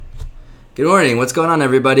Good morning. What's going on,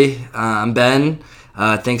 everybody? I'm Ben.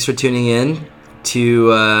 Thanks for tuning in to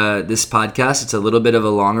this podcast. It's a little bit of a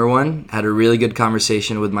longer one. Had a really good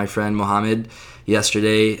conversation with my friend Mohammed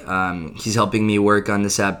yesterday. He's helping me work on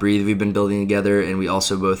this app, Breathe, we've been building together, and we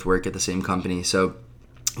also both work at the same company. So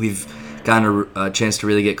we've gotten a chance to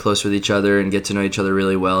really get close with each other and get to know each other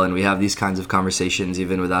really well, and we have these kinds of conversations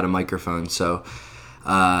even without a microphone. So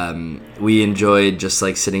we enjoyed just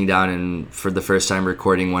like sitting down and for the first time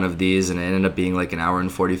recording one of these, and it ended up being like an hour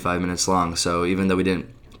and 45 minutes long. So even though we didn't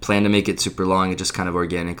plan to make it super long, it just kind of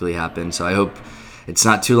organically happened. So I hope it's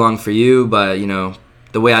not too long for you, but you know,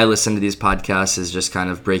 the way I listen to these podcasts is just kind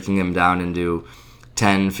of breaking them down into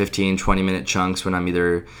 10, 15, 20-minute chunks when I'm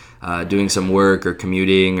either doing some work or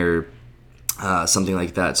commuting or something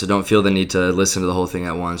like that. So don't feel the need to listen to the whole thing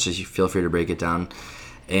at once. Just feel free to break it down.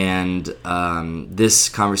 And this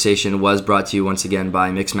conversation was brought to you once again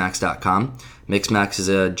by Mixmax.com. Mixmax is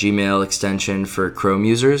a Gmail extension for Chrome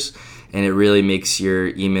users, and it really makes your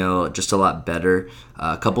email just a lot better.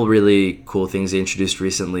 A couple really cool things they introduced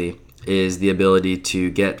recently is the ability to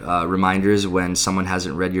get reminders when someone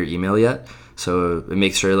hasn't read your email yet. So it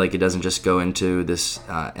makes sure like it doesn't just go into this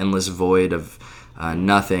endless void of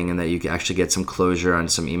nothing, and that you can actually get some closure on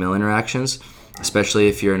some email interactions, especially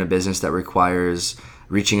if you're in a business that requires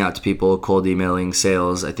reaching out to people, cold emailing,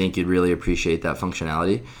 sales. I think you'd really appreciate that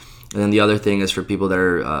functionality. And then the other thing is for people that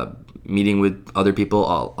are meeting with other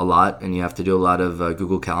people a lot, and you have to do a lot of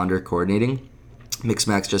Google Calendar coordinating.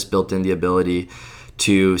 Mixmax just built in the ability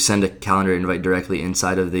to send a calendar invite directly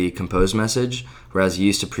inside of the compose message, whereas you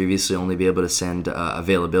used to previously only be able to send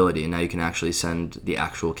availability, and now you can actually send the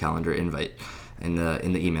actual calendar invite in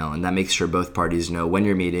the email, and that makes sure both parties know when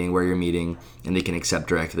you're meeting, where you're meeting, and they can accept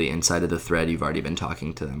directly inside of the thread you've already been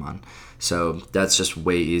talking to them on. So that's just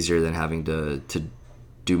way easier than having to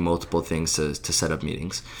do multiple things to set up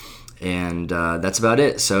meetings. And that's about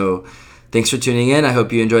it. So thanks for tuning in. I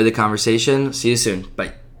hope you enjoyed the conversation. See you soon.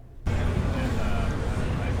 Bye.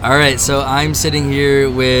 All right, so I'm sitting here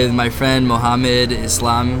with my friend Mohammed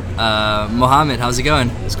Islam. Mohammed, how's it going?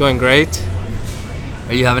 It's going great.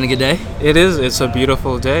 Are you having a good day? It is. It's a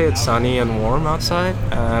beautiful day. It's sunny and warm outside,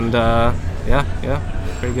 and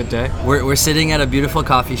pretty good day. We're sitting at a beautiful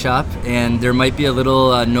coffee shop, and there might be a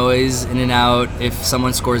little noise in and out if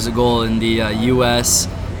someone scores a goal in the U.S.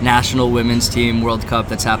 National Women's Team World Cup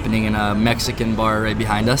that's happening in a Mexican bar right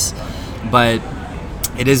behind us. But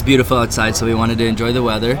it is beautiful outside, so we wanted to enjoy the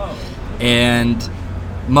weather. And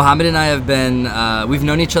Mohammed and I have been, we've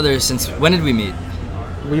known each other since, when did we meet?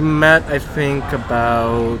 We met, I think,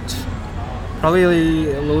 about probably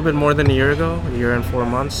a little bit more than a year ago, a year and 4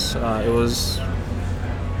 months. It was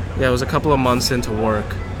a couple of months into work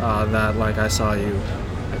that like I saw you,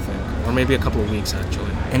 I think, or maybe a couple of weeks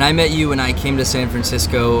actually. And I met you when I came to San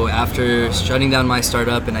Francisco after shutting down my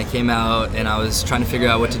startup, and I came out and I was trying to figure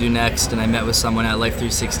out what to do next, and I met with someone at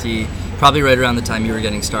Life360 probably right around the time you were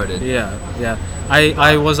getting started. Yeah.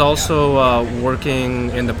 I was also working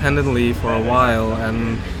independently for a while,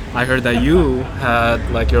 and I heard that you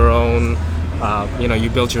had like your own, you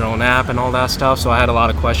built your own app and all that stuff, so I had a lot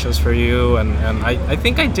of questions for you, and I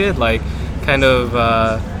think I did like kind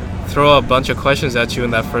of throw a bunch of questions at you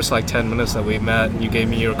in that first like 10 minutes that we met. You gave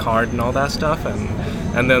me your card and all that stuff,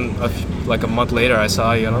 and then like a month later I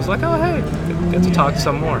saw you and I was like, oh hey, get to talk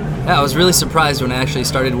some more. Yeah, I was really surprised when I actually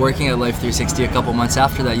started working at Life360 a couple months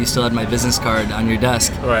after that. You still had my business card on your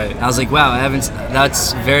desk. Right. And I was like, wow,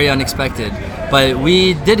 that's very unexpected. But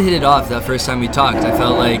we did hit it off that first time we talked. I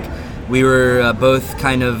felt like we were both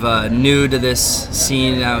kind of new to this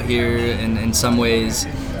scene out here in some ways,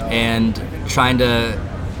 and trying to,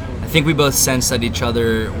 I think we both sensed that each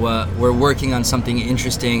other were working on something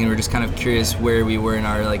interesting, and we're just kind of curious where we were in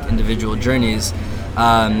our like individual journeys.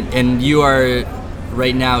 And you are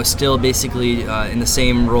right now still basically in the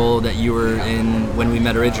same role that you were in when we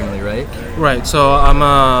met originally, right? Right. So I'm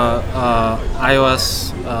a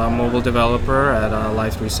iOS mobile developer at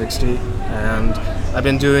Life360, and I've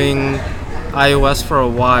been doing iOS for a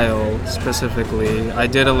while specifically. I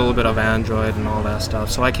did a little bit of Android and all that stuff.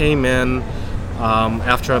 So I came in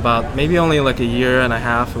after about maybe only like a year and a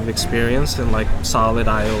half of experience in like solid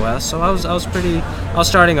iOS. So I was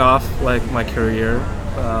starting off like my career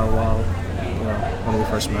when we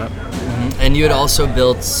first met. Mm-hmm. And you had also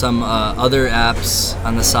built some other apps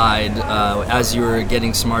on the side as you were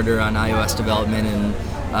getting smarter on iOS development,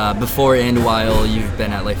 and before and while you've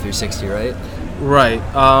been at Life360, right? Right.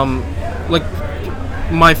 Like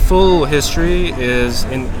my full history is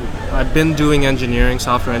I've been doing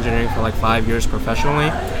software engineering for like 5 years professionally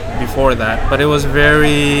before that, but it was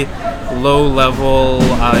very low level.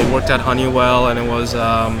 I worked at HoneyWell, and it was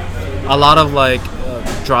a lot of like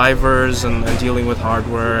drivers and dealing with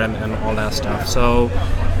hardware and all that stuff. So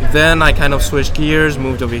then I kind of switched gears,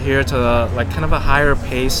 moved over here to like kind of a higher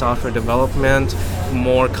pace software development,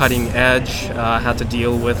 more cutting edge. Had to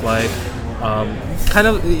deal with like kind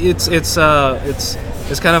of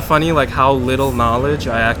it's kind of funny like how little knowledge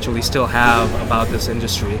I actually still have about this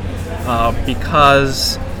industry,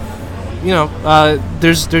 because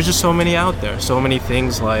there's just so many out there, so many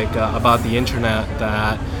things like about the internet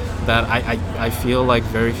that I feel like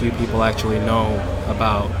very few people actually know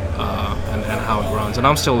about, and how it runs, and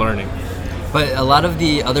I'm still learning. But a lot of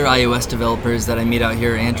the other iOS developers that I meet out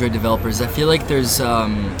here, Android developers, I feel like there's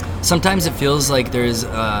sometimes it feels like there's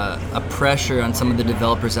a pressure on some of the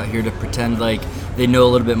developers out here to pretend like they know a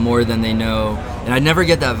little bit more than they know, and I never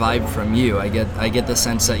get that vibe from you. I get the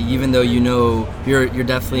sense that even though you're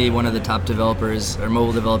definitely one of the top developers, or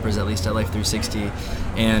mobile developers at least, at Life360,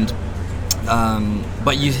 and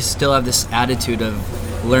but you still have this attitude of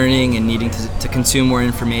learning and needing to consume more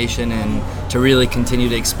information and to really continue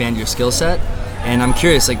to expand your skill set. And I'm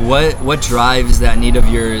curious, like what drives that need of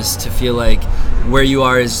yours to feel like where you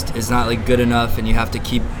are is not like good enough and you have to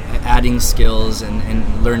keep adding skills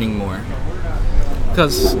and learning more?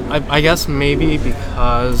 Because I guess maybe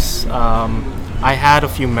because I had a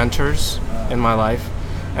few mentors in my life.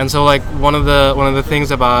 And so like one of the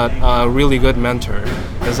things about a really good mentor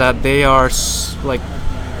is that they are like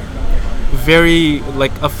very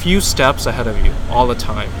like a few steps ahead of you all the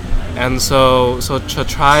time. And so to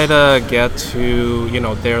try to get to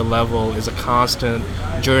their level is a constant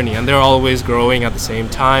journey, and they're always growing at the same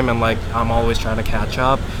time, and like I'm always trying to catch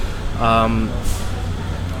up.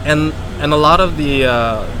 And a lot of the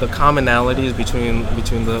commonalities between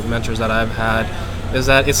the mentors that I've had is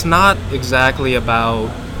that it's not exactly about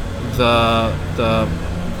the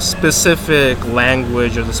specific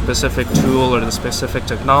language or the specific tool or the specific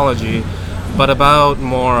technology, but about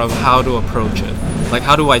more of how to approach it. Like,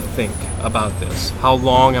 how do I think about this? How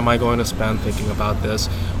long am I going to spend thinking about this?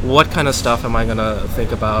 What kind of stuff am I going to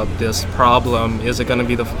think about this problem? Is it going to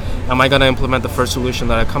be am I going to implement the first solution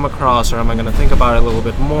that I come across, or am I going to think about it a little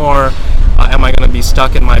bit more? Am I going to be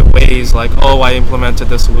stuck in my ways, like, oh, I implemented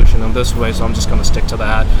this solution in this way, so I'm just going to stick to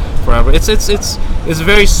that forever? It's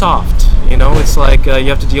very soft, It's like you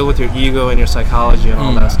have to deal with your ego and your psychology and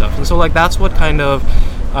all that stuff. And so like that's what kind of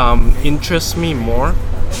interests me more.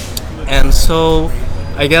 And so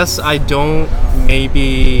I guess I don't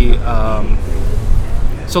maybe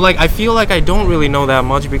so like I feel like I don't really know that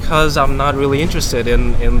much because I'm not really interested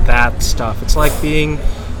in that stuff. It's like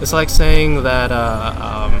saying that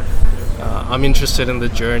I'm interested in the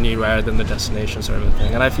journey rather than the destination, sort of a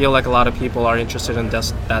thing. And I feel like a lot of people are interested in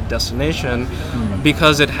that destination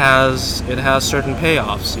because it has certain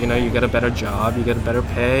payoffs. You get a better job, you get a better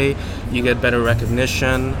pay, you get better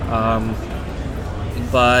recognition.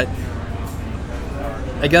 But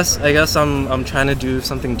I guess I'm trying to do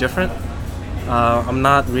something different. I'm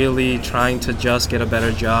not really trying to just get a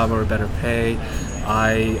better job or a better pay.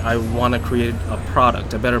 I want to create a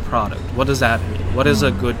better product. What does that mean? What does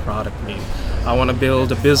a good product mean? I want to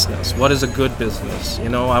build a business. What is a good business?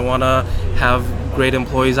 I want to have great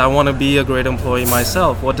employees. I want to be a great employee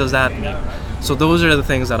myself. What does that mean? So those are the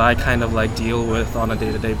things that I kind of like deal with on a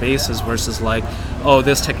day-to-day basis versus like, oh,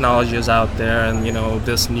 this technology is out there and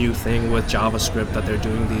this new thing with JavaScript that they're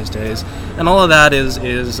doing these days. And all of that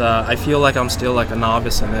is I feel like I'm still like a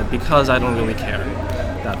novice in it because I don't really care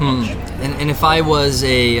that much. And if I was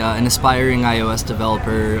an aspiring iOS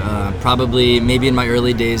developer, probably maybe in my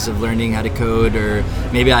early days of learning how to code, or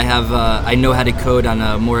maybe I know how to code on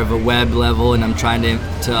a more of a web level, and I'm trying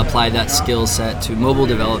to apply that skill set to mobile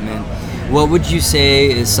development, what would you say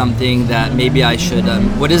is something that maybe I should,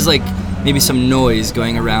 what is like maybe some noise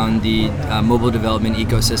going around the mobile development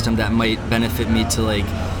ecosystem that might benefit me to like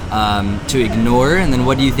to ignore, and then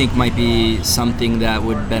what do you think might be something that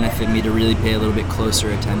would benefit me to really pay a little bit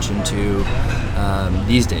closer attention to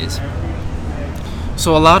these days?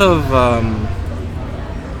 So a lot of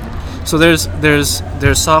so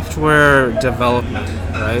there's software development,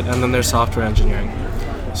 right, and then there's software engineering.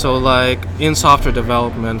 So like in software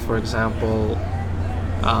development, for example,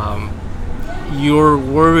 you're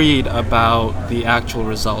worried about the actual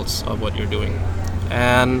results of what you're doing,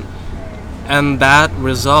 and that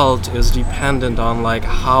result is dependent on like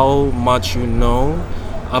how much you know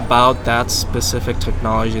about that specific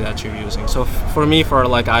technology that you're using. So for me, for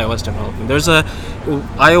like iOS development,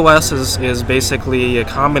 iOS is basically a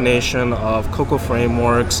combination of Cocoa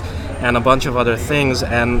frameworks and a bunch of other things,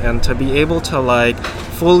 and to be able to like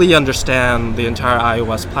fully understand the entire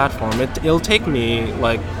iOS platform, it'll take me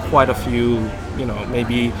like quite a few,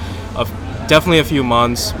 maybe definitely a few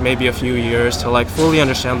months, maybe a few years, to like fully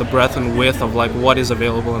understand the breadth and width of like what is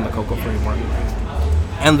available in the Cocoa framework.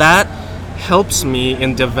 And that helps me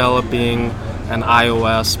in developing an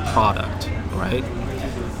iOS product, right?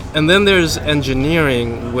 And then there's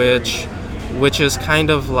engineering, which is kind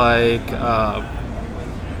of like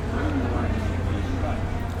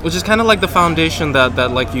the foundation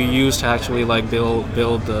that like you use to actually like build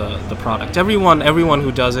the product. Everyone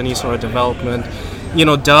who does any sort of development,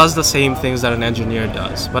 does the same things that an engineer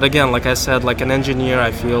does. But again, like I said, like an engineer,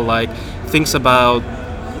 I feel like thinks about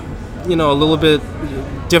a little bit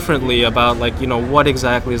differently about like what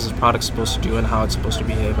exactly is this product supposed to do and how it's supposed to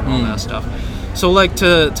behave and all that stuff. So like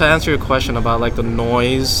to answer your question about like the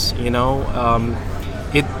noise,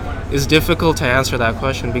 it is difficult to answer that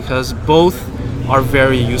question because both are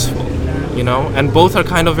very useful, and both are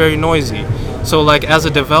kind of very noisy. So like as a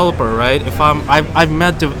developer, right? If I've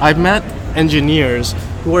met engineers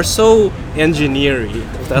who are so engineery,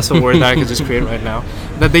 if that's a word that I could just create right now,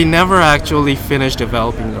 that they never actually finish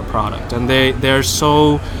developing their product, and they're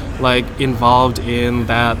so like involved in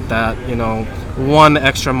that one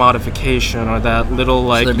extra modification or that little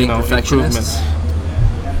like improvement.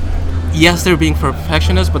 Yes, they're being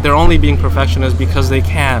perfectionists, but they're only being perfectionists because they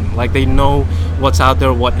can. Like they know what's out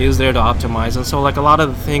there, what is there to optimize, and so like a lot of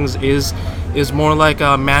the things is more like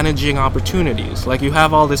managing opportunities. Like you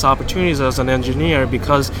have all these opportunities as an engineer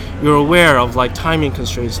because you're aware of like timing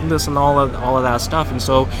constraints and this and all of that stuff, and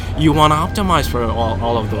so you want to optimize for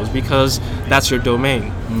all of those because that's your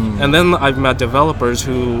domain. And then I've met developers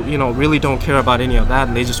who really don't care about any of that,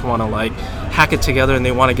 and they just want to like hack it together and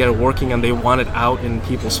they want to get it working and they want it out in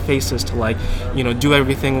people's faces to like do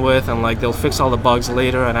everything with, and like they'll fix all the bugs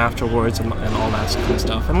later and afterwards and all that kind of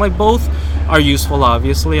stuff. And like both are useful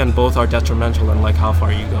obviously, and both are detrimental in like how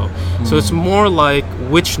far you go. So it's more like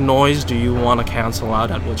which noise do you want to cancel out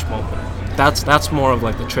at which moment. That's more of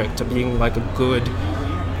like the trick to being like a good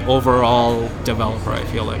overall developer, I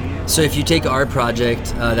feel like. So if you take our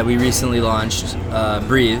project that we recently launched,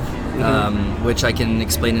 Breathe, which I can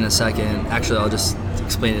explain in a second. Actually, I'll just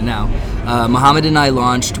explain it now. Mohammed and I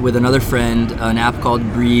launched with another friend an app called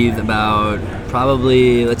Breathe about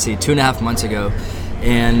probably, 2.5 months ago.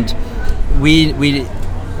 And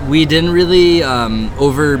we didn't really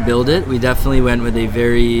overbuild it. We definitely went with a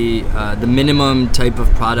very, the minimum type of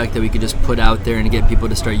product that we could just put out there and get people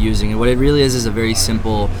to start using. And what it really is a very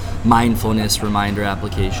simple mindfulness reminder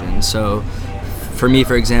application. So for me,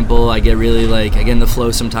 for example, I get really I get in the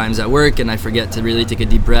flow sometimes at work and I forget to really take a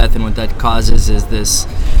deep breath, and what that causes is this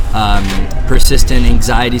persistent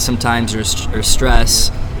anxiety sometimes or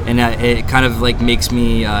stress, and it kind of like makes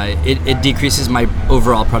me, it decreases my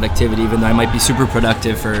overall productivity, even though I might be super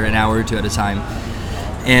productive for an hour or two at a time.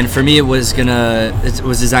 And for me, it was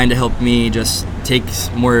designed to help me just take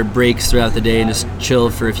more breaks throughout the day and just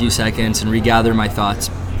chill for a few seconds and regather my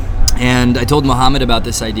thoughts. And I told Mohammed about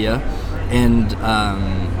this idea, and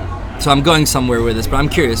so I'm going somewhere with this, but I'm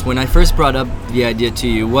curious, when I first brought up the idea to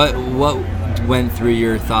you, what went through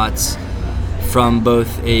your thoughts from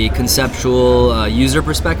both a conceptual user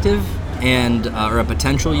perspective and or a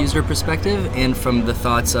potential user perspective, and from the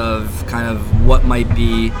thoughts of kind of what might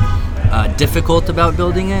be difficult about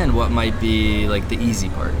building it and what might be like the easy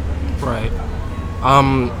part? Right.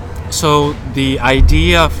 So the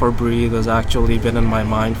idea for Breathe has actually been in my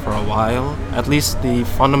mind for a while, at least the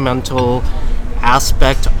fundamental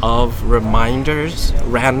aspect of reminders,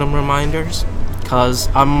 random reminders, because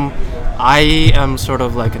I am sort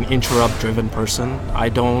of like an interrupt-driven person. I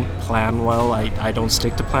don't plan well. I don't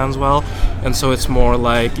stick to plans well, and so it's more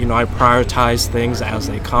like I prioritize things as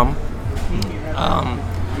they come.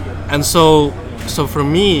 And so for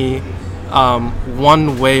me,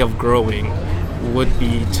 one way of growing would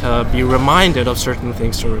be to be reminded of certain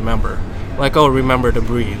things to remember, like remember to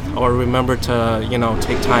breathe, or remember to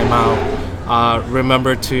take time out,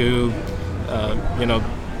 remember to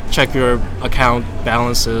check your account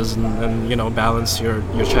balances and balance your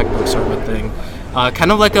checkbook sort of a thing.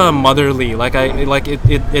 Kind of like a motherly,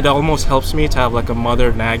 it almost helps me to have like a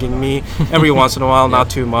mother nagging me every once in a while, not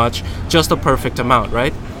too much, just the perfect amount,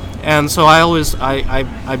 right? And so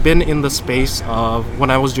I've been in the space of,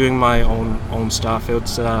 when I was doing my own stuff,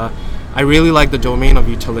 it's I really like the domain of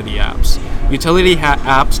utility apps. Utility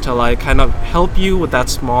apps to like kind of help you with that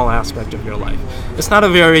small aspect of your life. It's not a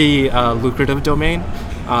very lucrative domain,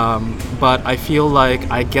 but I feel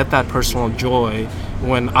like I get that personal joy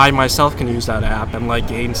when I myself can use that app and like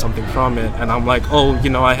gain something from it, and I'm like,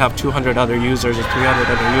 I have 200 other users or 300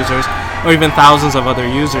 other users, or even thousands of other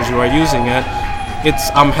users who are using it.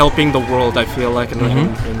 I'm helping the world, I feel like, in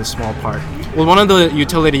the small part. well, one of the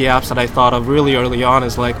utility apps that I thought of really early on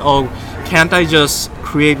is like, oh, can't I just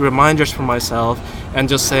create reminders for myself and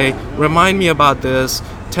just say, remind me about this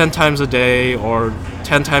 10 times a day or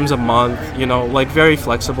 10 times a month, like very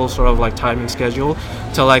flexible sort of like timing schedule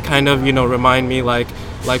to like kind of, remind me like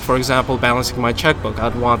for example, balancing my checkbook,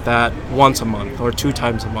 I'd want that once a month or 2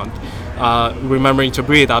 times a month. Remembering to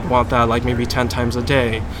breathe, I'd want that like maybe 10 times a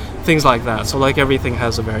day, things like that. So like everything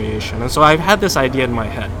has a variation. And so I've had this idea in my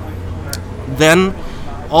head. Then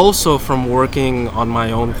also from working on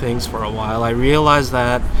my own things for a while, I realized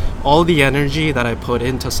that all the energy that I put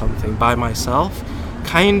into something by myself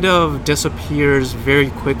kind of disappears very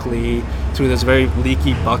quickly through this very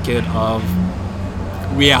leaky bucket of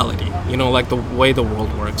reality, like the way the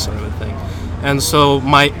world works sort of thing. And so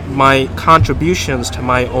my contributions to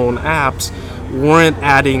my own apps weren't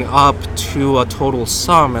adding up to a total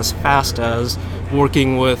sum as fast as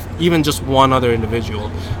working with even just one other individual.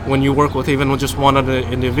 When you work with even just one other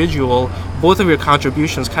individual, both of your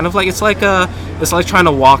contributions kind of like it's like trying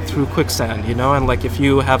to walk through quicksand, and like if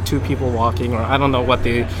you have 2 people walking, or I don't know what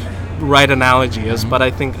the right analogy is, but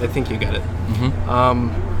I think you get it.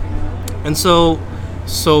 And so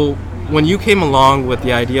when you came along with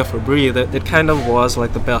the idea for Breathe, it kind of was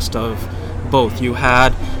like the best of both. You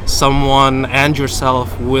had someone and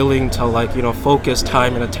yourself willing to like, focus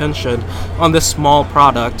time and attention on this small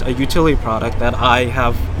product, a utility product that I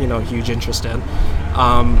have, huge interest in.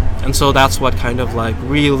 And so that's what kind of like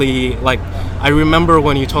really, like, I remember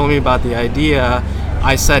when you told me about the idea,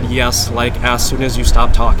 I said yes, like as soon as you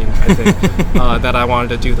stopped talking, I think, that I wanted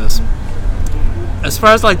to do this. As far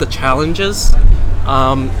as like the challenges,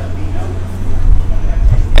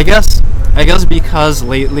 I guess because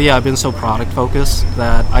lately I've been so product focused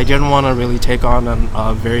that I didn't want to really take on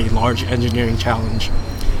a very large engineering challenge.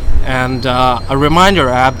 And a reminder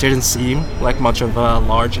app didn't seem like much of a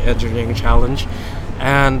large engineering challenge.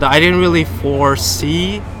 And I didn't really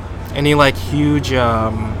foresee any like huge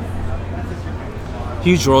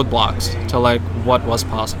roadblocks to like what was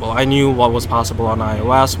possible. I knew what was possible on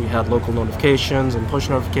iOS. We had local notifications and push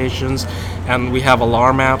notifications, and we have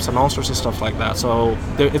alarm apps and all sorts of stuff like that. So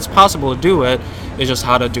it's possible to do it. It's just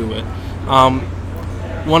how to do it.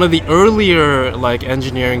 One of the earlier like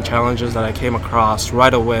engineering challenges that I came across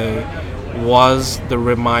right away was the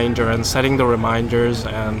reminder and setting the reminders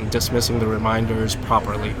and dismissing the reminders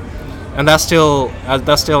properly. And that's still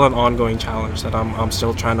an ongoing challenge that I'm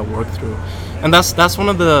still trying to work through. And that's one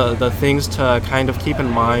of the things to kind of keep in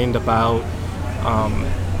mind about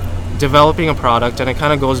developing a product. And it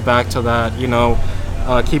kind of goes back to that,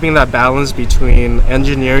 keeping that balance between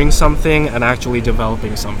engineering something and actually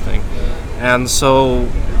developing something. And so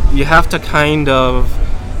you have to kind of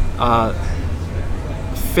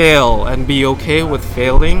fail and be okay with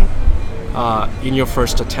failing in your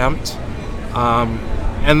first attempt.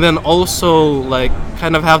 And then also like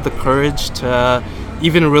kind of have the courage to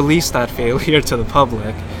even release that failure to the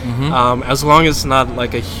public, as long as it's not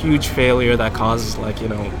like a huge failure that causes like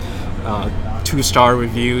 2-star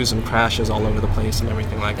reviews and crashes all over the place and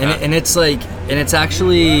everything like that. And it's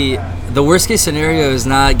actually the worst case scenario is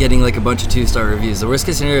not getting like a bunch of 2-star reviews. The worst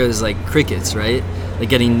case scenario is like crickets, right? Like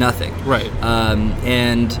getting nothing. Right.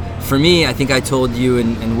 And for me, I think I told you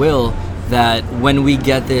and Will that when we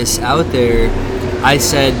get this out there, I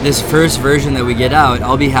said this first version that we get out,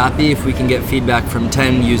 I'll be happy if we can get feedback from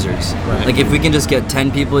 10 users. Right. Like if we can just get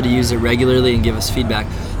 10 people to use it regularly and give us feedback.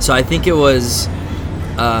 So I think it was,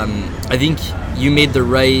 I think you made the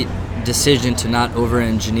right decision to not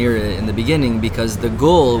over-engineer it in the beginning, because the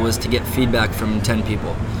goal was to get feedback from 10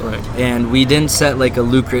 people. Right. And we didn't set like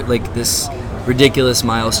this ridiculous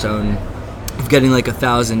milestone of getting like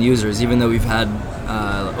 1,000 users, even though we've had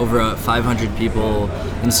over 500 people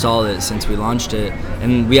install it since we launched it,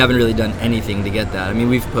 and we haven't really done anything to get that. I mean,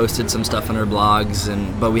 we've posted some stuff on our blogs,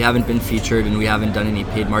 but we haven't been featured and we haven't done any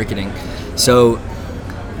paid marketing. So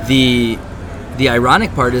the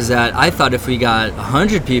ironic part is that I thought if we got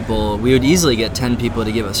 100 people, we would easily get 10 people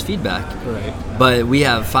to give us feedback. Right. But we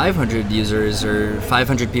have 500 users, or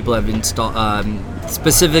 500 people have installed.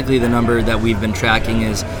 Specifically, the number that we've been tracking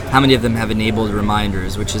is how many of them have enabled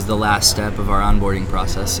reminders, which is the last step of our onboarding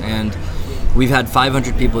process. And we've had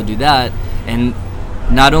 500 people do that. And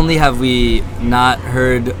not only have we not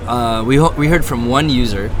heard, we heard from one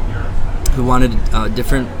user who wanted a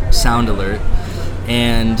different sound alert.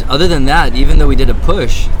 And other than that, even though we did a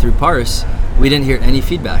push through Parse, we didn't hear any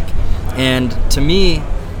feedback. And to me,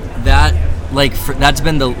 that's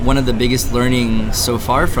been one of the biggest learnings so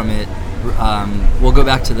far from it. We'll go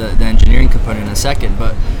back to the engineering component in a second,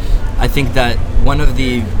 but I think that one of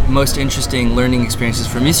the most interesting learning experiences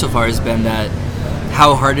for me so far has been that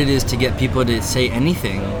how hard it is to get people to say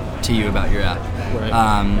anything to you about your app.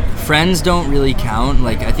 Right. Friends don't really count.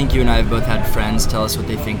 Like, I think you and I have both had friends tell us what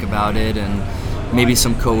they think about it, and maybe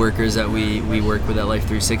some coworkers that we work with at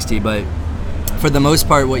Life360. But for the most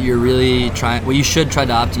part, what you should try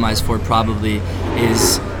to optimize for probably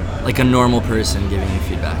is like a normal person giving you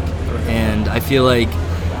feedback. And I feel like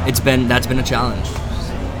that's been a challenge,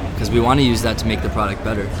 because we want to use that to make the product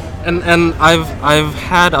better. And I've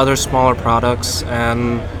had other smaller products,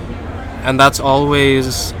 and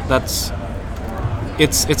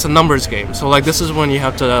it's a numbers game. So like, this is when you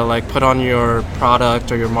have to like put on your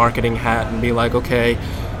product or your marketing hat and be like, okay,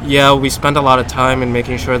 yeah, we spent a lot of time in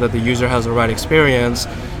making sure that the user has the right experience,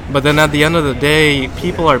 but then at the end of the day,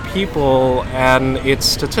 people are people, and it's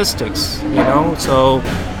statistics,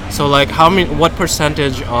 So like, what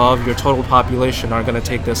percentage of your total population are going to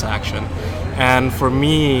take this action? And for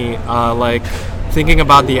me, like, thinking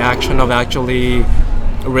about the action of actually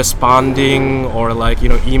responding, or like,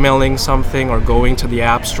 emailing something, or going to the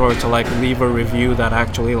app store to like leave a review that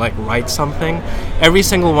actually like writes something, every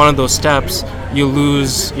single one of those steps you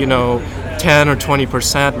lose 10 or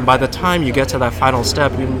 20%, and by the time you get to that final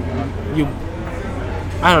step, you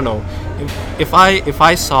I don't know, if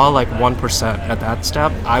I saw like 1% at that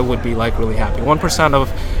step, I would be like really happy. 1%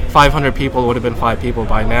 of 500 people would have been 5 people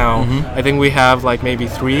by now. I think we have like maybe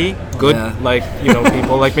 3 good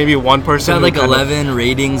people, like maybe one person. We've got like 11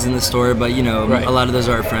 ratings in the store, but Right. a lot of those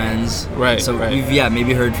are our friends. Right. So right. we've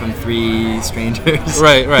maybe heard from 3 strangers.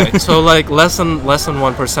 Right. So like less than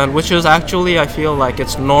 1%, which is actually, I feel like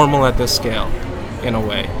it's normal at this scale, in a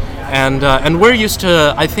way. And we're used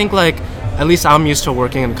to, I think, like, at least I'm used to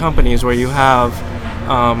working in companies where you have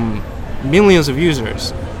millions of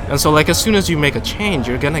users. And so like, as soon as you make a change,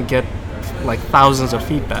 you're gonna get like thousands of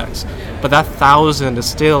feedbacks. But that 1,000 is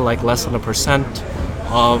still like less than 1%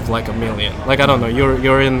 of like a million. Like, I don't know,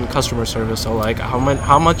 you're in customer service, so like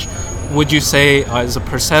how much would you say is a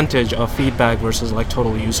percentage of feedback versus like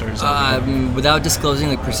total users? Without disclosing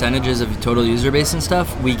like percentages of total user base and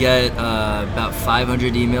stuff, we get about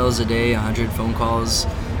 500 emails a day, 100 phone calls.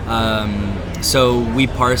 So we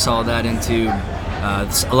parse all that into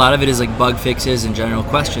a lot of it is like bug fixes and general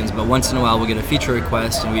questions, but once in a while we'll get a feature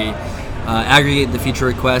request, and we aggregate the feature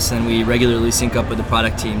requests, and we regularly sync up with the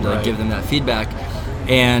product team to like, give them that feedback.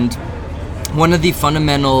 And one of the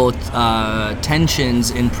fundamental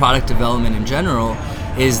tensions in product development in general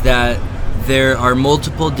is that there are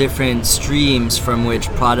multiple different streams from which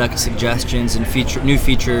product suggestions and new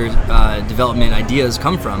feature development ideas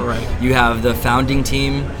come from. Right. You have the founding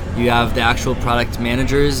team, you have the actual product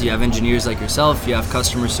managers, you have engineers like yourself, you have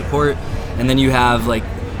customer support, and then you have like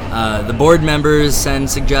the board members send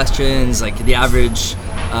suggestions, like the average,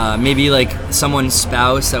 maybe like someone's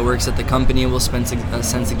spouse that works at the company will send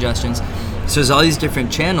suggestions. So there's all these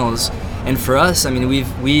different channels, and for us, I mean,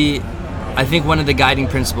 I think one of the guiding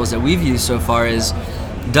principles that we've used so far is,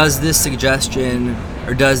 does this suggestion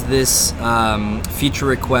or does this feature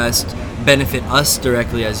request benefit us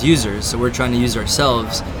directly as users? So we're trying to use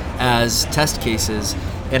ourselves as test cases,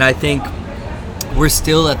 and I think we're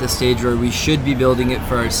still at the stage where we should be building it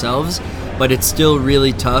for ourselves, but it's still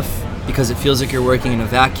really tough because it feels like you're working in a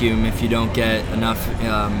vacuum if you don't get enough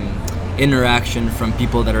interaction from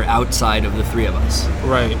people that are outside of the 3 of us.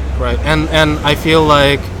 Right. And I feel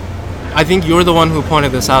like, I think you're the one who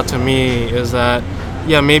pointed this out to me, is that,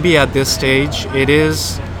 yeah, maybe at this stage it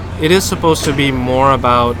is supposed to be more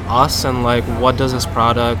about us and like, what does this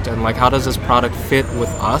product, and like, how does this product fit with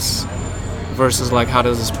us versus like, how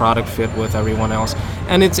does this product fit with everyone else.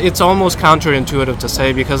 And it's almost counterintuitive to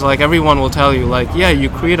say, because like, everyone will tell you like, yeah, you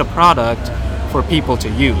create a product for people to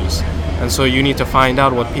use, and so you need to find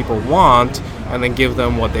out what people want and then give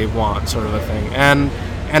them what they want, sort of a thing. And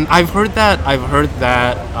I've heard that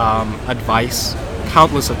advice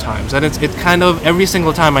countless of times, and it kind of, every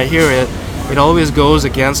single time I hear it, it always goes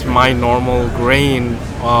against my normal grain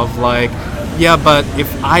of like, yeah, but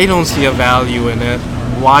if I don't see a value in it,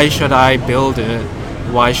 why should I build it?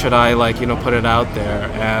 Why should I like, put it out there?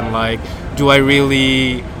 And like, do I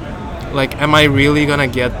really, like, am I really gonna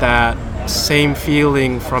get that same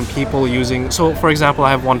feeling from people using? So for example,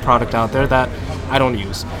 I have one product out there that I don't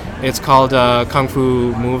use. It's called Kung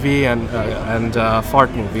Fu Movie and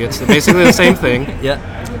Fart Movie. It's basically the same thing. Yeah.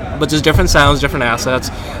 But just different sounds, different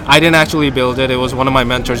assets. I didn't actually build it. It was one of my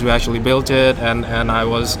mentors who actually built it, and I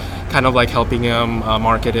was kind of like helping him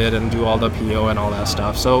market it and do all the PO and all that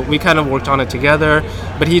stuff. So we kind of worked on it together,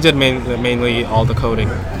 but he did mainly all the coding.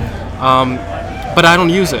 But I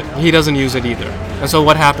don't use it. He doesn't use it either. And so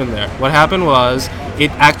what happened there? What happened was,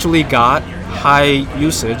 it actually got high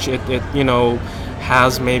usage. It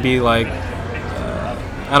has maybe like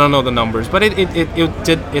I don't know the numbers, but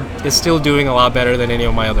it's still doing a lot better than any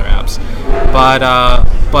of my other apps. But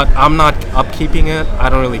I'm not upkeeping it. I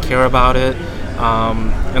don't really care about it.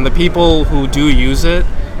 And the people who do use it,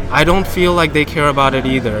 I don't feel like they care about it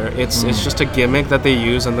either. It's just a gimmick that they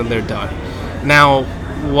use and then they're done. Now,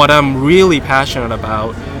 what I'm really passionate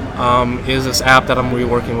about is this app that I'm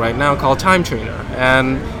reworking right now called Time Trainer,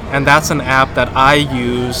 and that's an app that I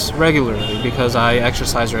use regularly because I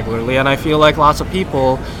exercise regularly, and I feel like lots of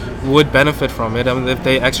people would benefit from it. I mean, if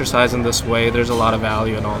they exercise in this way, there's a lot of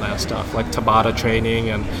value and all that stuff, like Tabata training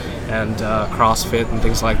and CrossFit and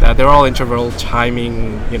things like that. They're all interval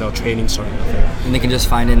timing, training sort of thing. And they can just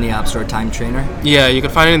find it in the App Store, Time Trainer? Yeah, you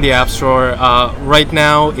can find it in the App Store. Right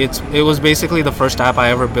now, it was basically the first app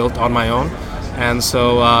I ever built on my own, and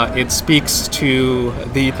so it speaks to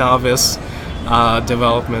the novice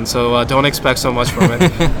development, so don't expect so much from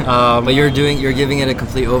it. But you're giving it a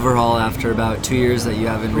complete overhaul after about 2 years that you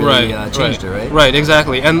haven't really changed it, right? Right,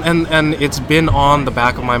 exactly. And it's been on the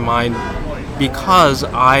back of my mind because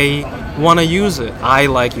I want to use it. I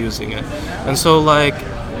like using it. And so, like,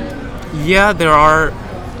 yeah,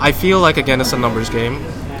 I feel like, again, it's a numbers game.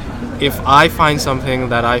 If I find something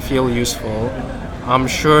that I feel useful, I'm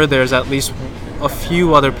sure there's at least a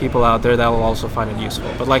few other people out there that will also find it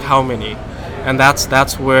useful. But, like, how many? And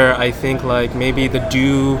that's where I think, like, maybe the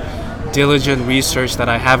due diligent research that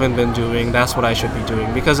I haven't been doing, that's what I should be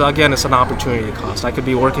doing. Because, again, it's an opportunity cost. I could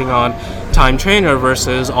be working on Time Trainer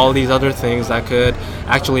versus all these other things that could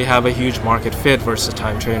actually have a huge market fit versus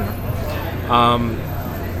Time Trainer.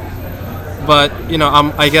 But,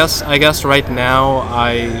 I guess right now,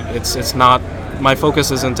 it's not, my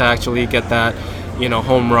focus isn't to actually get that,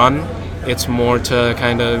 home run. It's more to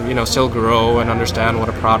kind of, still grow and understand what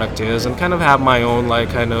a product is and kind of have my own, like,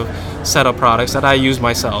 kind of set of products that I use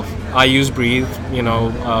myself. I use Breathe,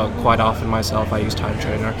 quite often myself. I use Time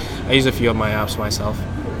Trainer. I use a few of my apps myself.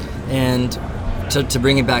 And to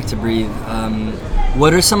bring it back to Breathe,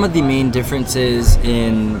 what are some of the main differences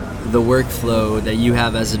in the workflow that you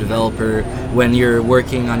have as a developer when you're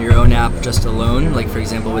working on your own app just alone, like, for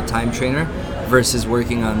example, with Time Trainer, versus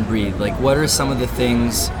working on Breathe? Like, what are some of the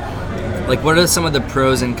things... Like, what are some of the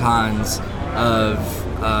pros and cons of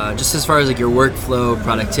just as far as, like, your workflow,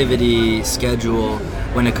 productivity, schedule,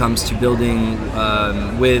 when it comes to building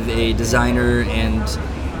with a designer and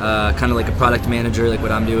kind of like a product manager, like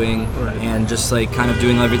what I'm doing, right, and just, like, kind of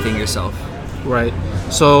doing everything yourself? Right.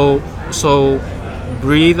 So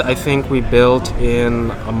Breathe, I think we built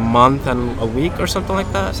in a month and a week or something like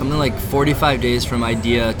that. Something like 45 days from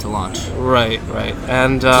idea to launch. Right.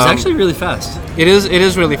 And it's actually really fast. It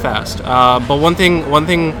is really fast. But one thing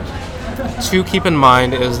to keep in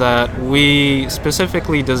mind is that we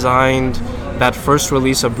specifically designed that first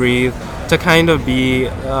release of Breathe to kind of be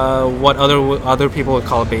what other people would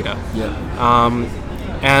call a beta. Yeah.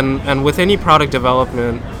 And with any product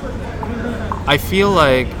development, I feel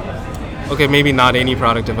like, okay, maybe not any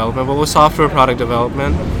product development, but with software product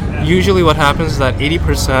development, usually what happens is that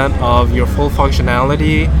 80% of your full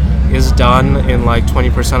functionality is done in like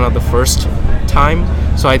 20% of the first time.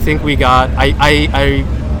 So I think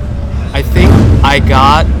I think I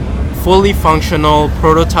got fully functional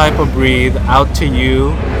prototype of Breathe out to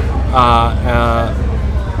you,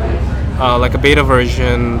 like a beta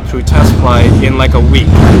version through test flight in like a week.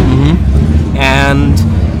 Mm-hmm.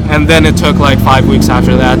 And then it took like 5 weeks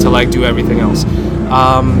after that to like do everything else.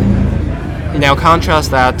 Now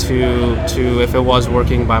contrast that to if it was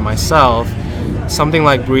working by myself, something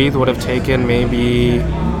like Breathe would have taken maybe,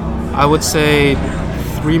 I would say,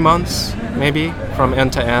 3 months maybe from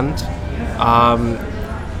end to end.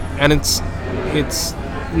 And it's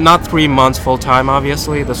not 3 months full time,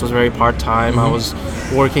 obviously. This was very part time. Mm-hmm. I was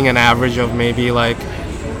working an average of maybe like,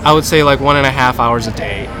 I would say like 1.5 hours a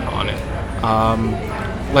day on it.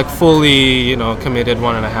 Like fully, committed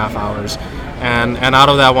 1.5 hours. And out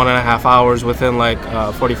of that 1.5 hours, within like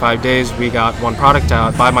 45 days, we got one product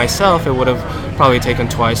out. By myself, it would have probably taken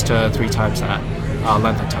 2 to 3 times that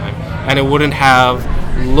length of time. And it wouldn't have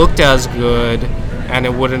looked as good, and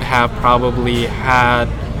it wouldn't have probably had,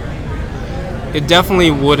 it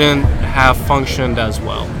definitely wouldn't have functioned as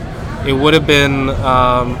well. It would have been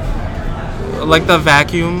like the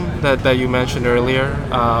vacuum that you mentioned earlier.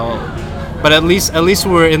 But at least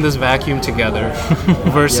we're in this vacuum together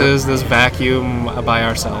versus this vacuum by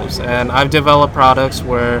ourselves. And I've developed products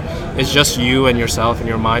where it's just you and yourself and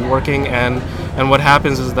your mind working. And what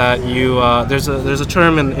happens is that you there's a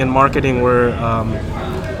term in marketing where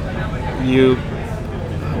you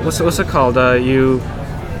what's it called? You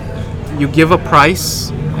give a price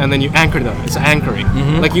and then you anchor them. It's anchoring.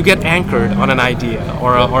 Like you get anchored on an idea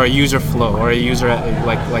or a user flow or a user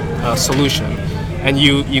like a solution, and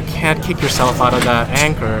you can't kick yourself out of that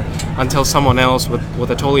anchor until someone else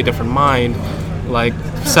with a totally different mind like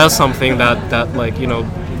says something that like, you know,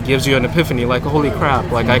 gives you an epiphany, like, holy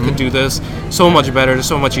crap, like I could do this so much better,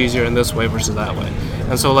 so much easier in this way versus that way.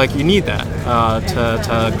 And so like you need that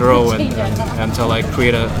to grow and to like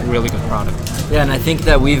create a really good product. Yeah, and I think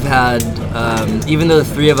that we've had, even though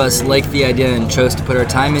the three of us liked the idea and chose to put our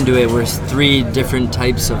time into it, we're three different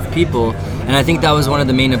types of people. And I think that was one of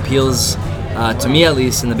the main appeals, to me at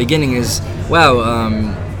least in the beginning, is, wow,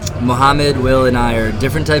 Mohammed, Will, and I are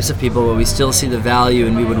different types of people, but we still see the value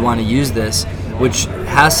and we would want to use this, which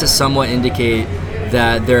has to somewhat indicate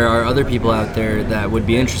that there are other people out there that would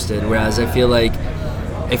be interested. Whereas I feel like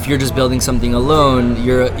if you're just building something alone,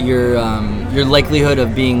 your likelihood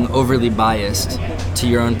of being overly biased to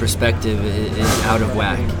your own perspective is out of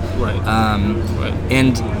whack. Right. Right.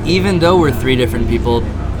 And even though we're three different people,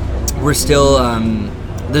 we're still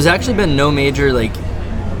there's actually been no major like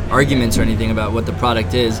arguments or anything about what the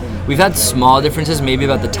product is. We've had small differences maybe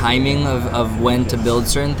about the timing of when to build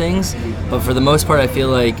certain things, but for the most part I feel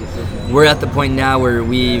like we're at the point now where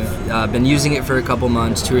we've been using it for a couple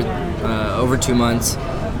months, over 2 months,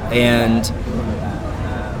 and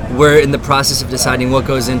we're in the process of deciding what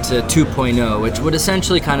goes into 2.0, which would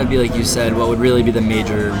essentially kind of be, like you said, what would really be the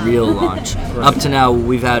major real launch. Right. Up to now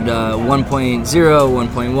we've had 1.0,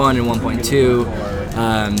 1.1, and 1.2.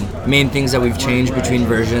 Main things that we've changed between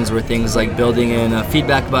versions were things like building in a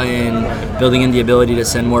feedback buy-in, building in the ability to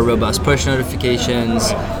send more robust push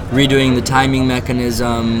notifications, redoing the timing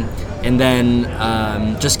mechanism, and then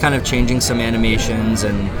just kind of changing some animations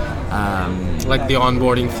and like the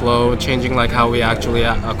onboarding flow, changing like how we actually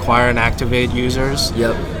acquire and activate users.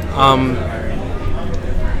 Yep.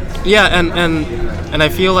 Yeah, and I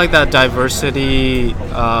feel like that diversity.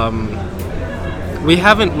 We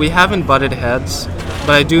haven't butted heads,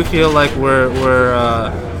 but I do feel like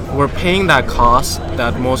we're paying that cost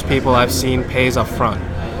that most people I've seen pays up front.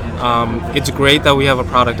 It's great that we have a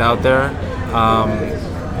product out there,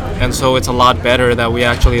 and so it's a lot better that we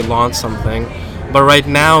actually launch something. But right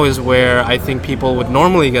now is where I think people would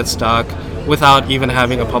normally get stuck without even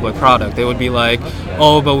having a public product. They would be like,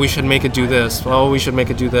 oh, but we should make it do this. Oh, we should make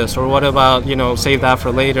it do this. Or what about, you know, save that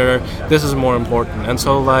for later. This is more important. And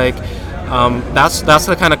so like, that's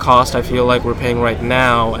the kind of cost I feel like we're paying right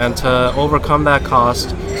now, and to overcome that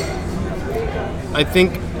cost, I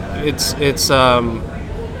think it's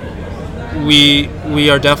we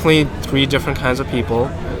are definitely three different kinds of people,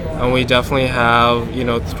 and we definitely have, you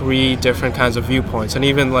know, three different kinds of viewpoints, and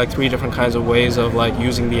even like three different kinds of ways of like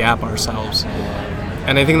using the app ourselves.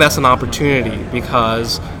 And I think that's an opportunity,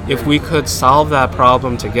 because if we could solve that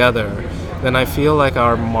problem together, then I feel like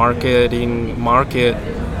our market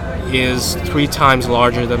is 3 times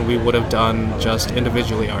larger than we would have done just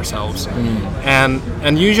individually ourselves.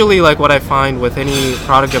 And usually like what I find with any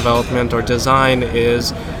product development or design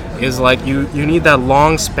is like you need that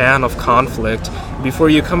long span of conflict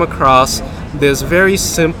before you come across this very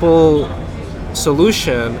simple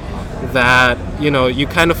solution that, you know, you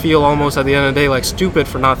kind of feel almost at the end of the day like stupid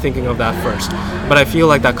for not thinking of that first. But I feel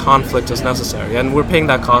like that conflict is necessary, and we're paying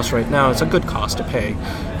that cost right now. It's a good cost to pay,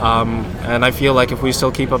 and I feel like if we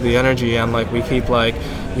still keep up the energy and like we keep like,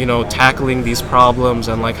 you know, tackling these problems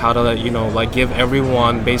and like how to, you know, like give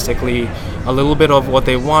everyone basically a little bit of what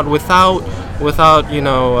they want without you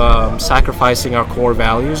know, sacrificing our core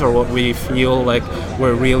values or what we feel like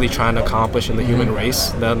we're really trying to accomplish in the human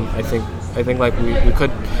race, then I think like we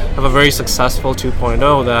could have a very successful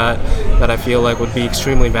 2.0 that I feel like would be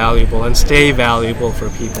extremely valuable and stay valuable for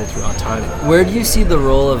people throughout time. Where do you see the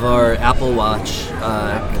role of our Apple Watch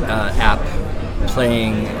app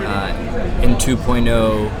playing in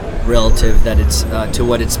 2.0 relative that it's to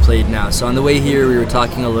what it's played now? So on the way here, we were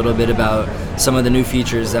talking a little bit about some of the new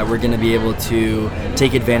features that we're going to be able to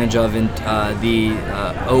take advantage of in the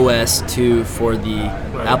OS 2 for the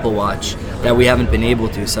Apple Watch that we haven't been able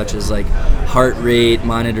to, such as like heart rate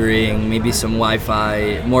monitoring, maybe some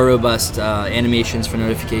Wi-Fi, more robust animations for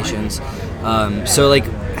notifications. So like,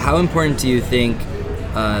 how important do you think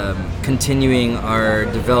continuing our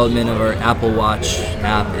development of our Apple Watch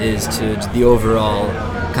app is to the overall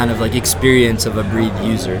kind of like experience of a Breathe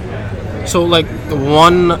user? So like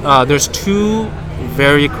there's 2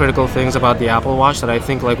 very critical things about the Apple Watch that I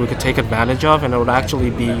think like we could take advantage of, and it would actually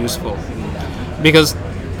be useful. Because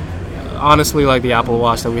honestly, like the Apple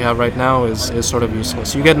Watch that we have right now is sort of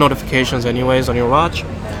useless. You get notifications anyways on your watch.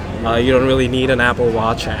 You don't really need an Apple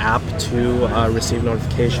Watch app to receive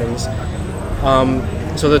notifications.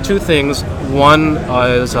 So the two things, one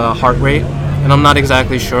is heart rate, and I'm not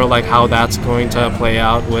exactly sure like how that's going to play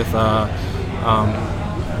out with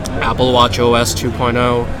Apple Watch OS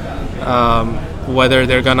 2.0. Whether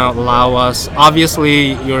they're gonna allow us.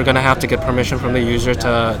 Obviously, you're gonna have to get permission from the user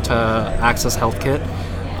to access HealthKit.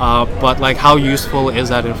 But like, how useful is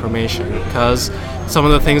that information? Because some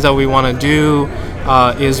of the things that we want to do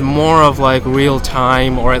is more of like real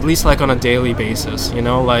time, or at least like on a daily basis. You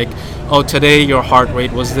know, like, oh, today your heart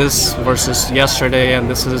rate was this versus yesterday, and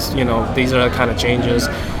this is, you know, these are the kind of changes.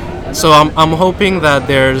 So I'm hoping that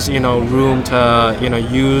there's, you know, room to, you know,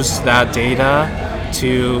 use that data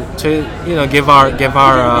to you know, give our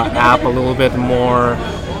app a little bit more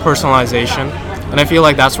personalization. And I feel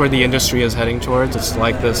like that's where the industry is heading towards. It's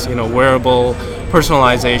like this, you know, wearable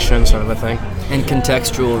personalization sort of a thing. And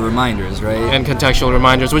contextual reminders, right? And contextual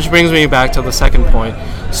reminders, which brings me back to the second point.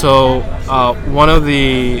 So one of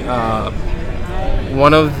the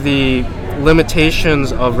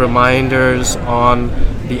limitations of reminders on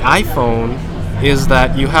the iPhone is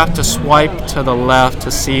that you have to swipe to the left to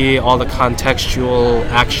see all the contextual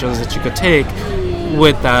actions that you could take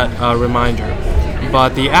with that reminder.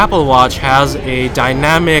 But the Apple Watch has a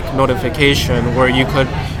dynamic notification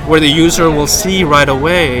where the user will see right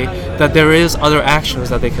away that there is other actions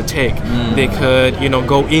that they could take. They could, you know,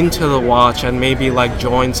 go into the watch and maybe like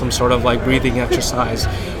join some sort of like breathing exercise,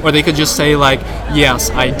 or they could just say like, yes,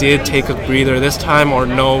 I did take a breather this time, or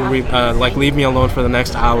no, like leave me alone for the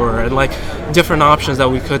next hour, and like different options that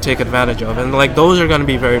we could take advantage of. And like those are going to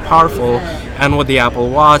be very powerful. And with the Apple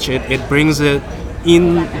Watch, it brings it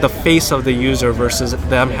in the face of the user versus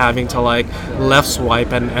them having to like left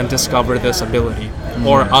swipe and discover this ability,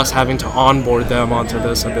 or us having to onboard them onto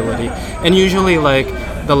this ability. And usually like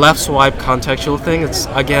the left swipe contextual thing, it's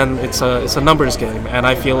a numbers game, and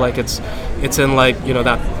I feel like it's in like, you know,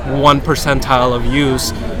 that 1 percentile of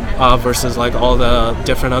use versus like all the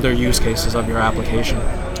different other use cases of your application.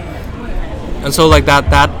 And so like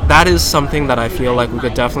that is something that I feel like we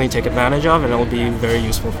could definitely take advantage of, and it'll be very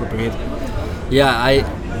useful for Breathe. Yeah,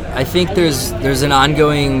 I think there's an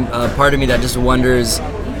ongoing part of me that just wonders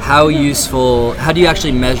how do you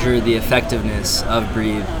actually measure the effectiveness of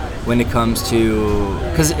Breathe when it comes to,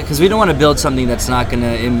 because we don't want to build something that's not going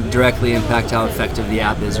to directly impact how effective the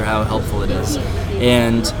app is or how helpful it is.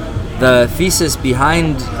 And the thesis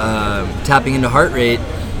behind tapping into heart rate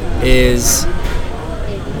is,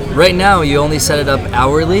 right now you only set it up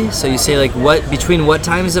hourly, so you say like between what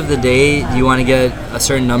times of the day do you want to get a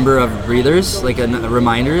certain number of breathers, like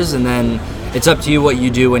reminders, and then it's up to you what you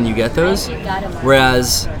do when you get those.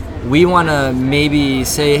 Whereas we want to maybe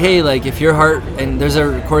say, hey, like if your heart, and there's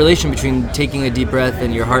a correlation between taking a deep breath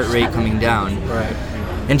and your heart rate coming down. Right.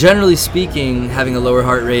 And generally speaking, having a lower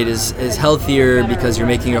heart rate is healthier because you're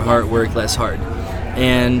making your heart work less hard.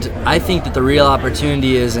 And I think that the real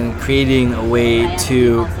opportunity is in creating a way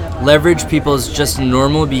to leverage people's just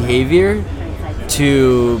normal behavior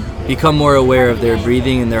to become more aware of their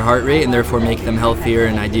breathing and their heart rate, and therefore make them healthier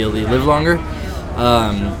and ideally live longer.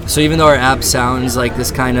 So even though our app sounds like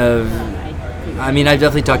this kind of, I mean, I've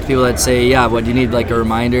definitely talked to people that say, yeah, what, do you need like a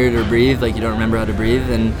reminder to breathe? Like you don't remember how to breathe?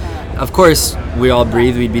 And of course, we all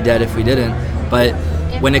breathe. We'd be dead if we didn't. But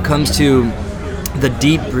when it comes to the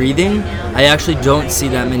deep breathing, I actually don't see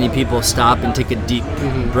that many people stop and take a deep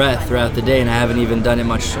breath throughout the day, and I haven't even done it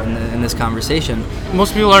much in this conversation.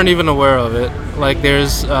 Most people aren't even aware of it. Like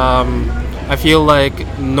there's, I feel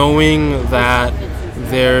like knowing that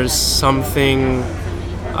there's something,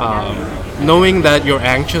 knowing that you're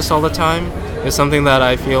anxious all the time is something that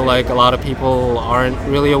I feel like a lot of people aren't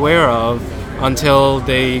really aware of until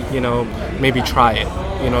they, you know, maybe try it.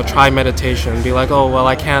 You know, try meditation, be like, oh, well,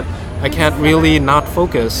 I can't really not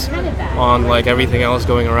focus on like everything else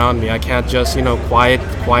going around me. I can't just, you know, quiet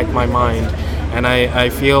my mind. And I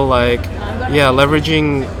feel like, yeah,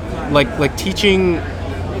 leveraging, like teaching,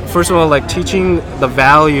 first of all, like teaching the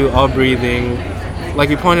value of breathing. Like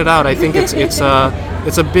you pointed out, I think it's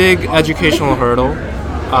a big educational hurdle.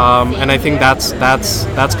 And I think that's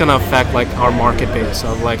gonna affect like our market base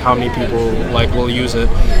of like how many people like will use it,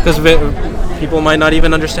 because people might not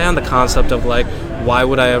even understand the concept of like, why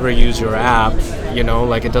would I ever use your app? You know,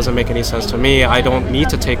 like it doesn't make any sense to me. I don't need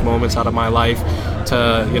to take moments out of my life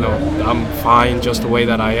to, you know, I'm fine just the way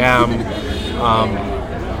that I am.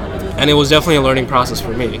 And it was definitely a learning process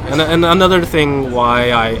for me. And another thing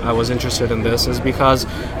why I was interested in this is because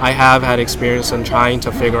I have had experience in trying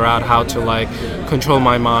to figure out how to like control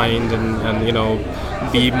my mind and you know,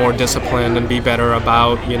 be more disciplined and be better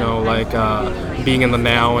about, you know, like being in the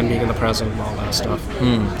now and being in the present and all that stuff.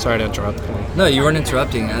 Sorry to interrupt. No, you weren't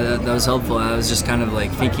interrupting. That was helpful. I was just kind of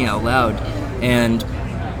like thinking out loud. And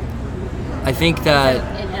I think that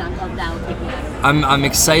I'm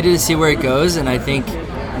excited to see where it goes, and I think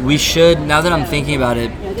we should, now that I'm thinking about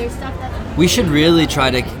it, we should really try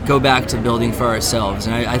to go back to building for ourselves.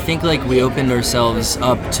 And I think like we opened ourselves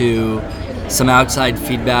up to some outside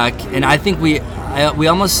feedback, and I think I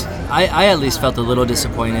at least felt a little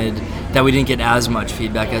disappointed that we didn't get as much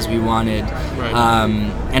feedback as we wanted. Right.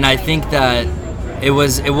 And I think that it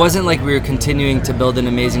wasn't like we were continuing to build an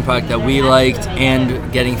amazing product that we liked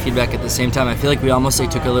and getting feedback at the same time. I feel like we almost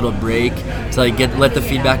like took a little break to like let the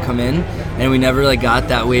feedback come in, and we never like got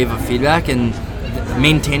that wave of feedback. And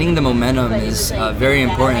maintaining the momentum is very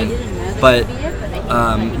important. But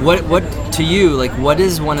what to you, like, what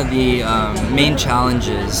is one of the main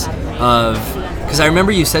challenges of? Because I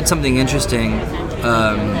remember you said something interesting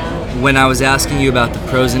when I was asking you about the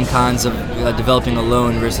pros and cons of developing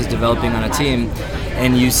alone versus developing on a team,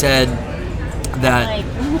 and you said that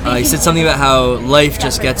you said something about how life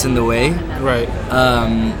just gets in the way. Right.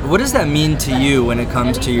 What does that mean to you when it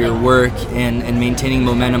comes to your work and maintaining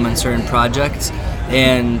momentum on certain projects?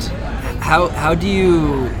 And how do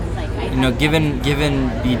you, given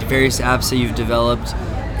the various apps that you've developed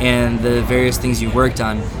and the various things you've worked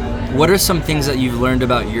on, what are some things that you've learned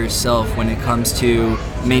about yourself when it comes to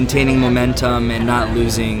maintaining momentum and not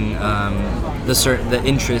losing the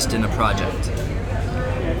interest in a project?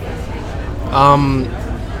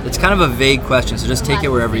 It's kind of a vague question, so just take it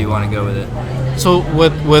wherever you want to go with it. So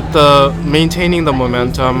with the maintaining the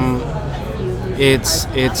momentum, it's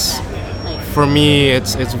for me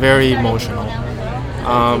it's very emotional,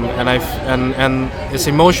 and it's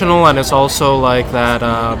emotional, and it's also like that.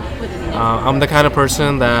 I'm the kind of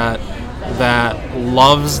person that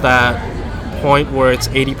loves that point where it's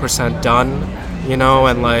 80% done,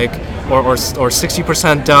 and like or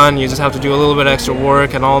 60% done. You just have to do a little bit extra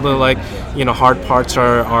work, and all the hard parts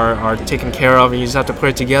are taken care of, and you just have to put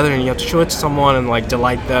it together, and you have to show it to someone and like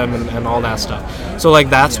delight them and all that stuff. So like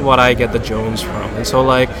that's what I get the Jones from, and so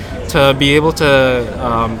like to be able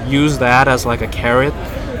to use that as like a carrot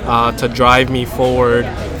to drive me forward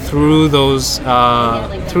through those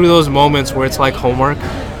moments where it's like homework,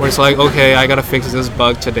 where it's like, okay, I gotta fix this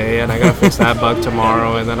bug today, and I gotta fix that bug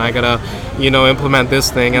tomorrow, and then I gotta implement this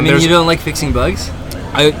thing. And you don't like fixing bugs?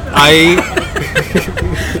 I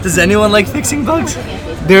Does anyone like fixing bugs?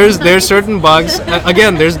 There's certain bugs.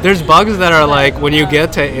 Again, there's bugs that are like when you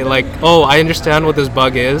get to like, oh, I understand what this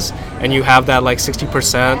bug is, and you have that like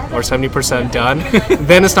 60% or 70% done,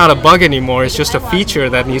 then it's not a bug anymore. It's just a feature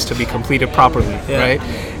that needs to be completed properly, right?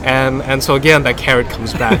 And so again, that carrot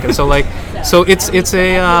comes back, and so it's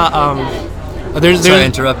a there's Sorry, I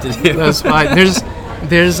interrupted you. That's fine.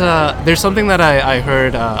 There's something that I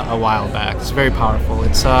heard a while back. It's very powerful.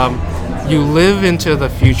 It's you live into the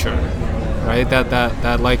future, right?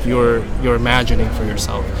 That like you're imagining for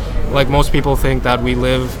yourself. Like most people think that we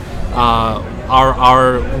live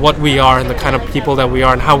our what we are and the kind of people that we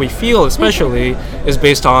are and how we feel, especially, is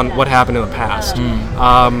based on what happened in the past.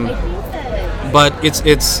 But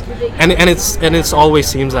it's always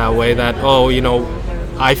seems that way, that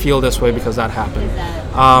I feel this way because that happened.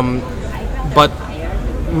 But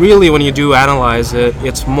really, when you do analyze it,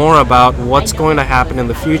 it's more about what's going to happen in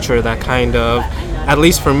the future that kind of, at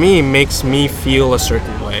least for me, makes me feel a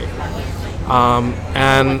certain way.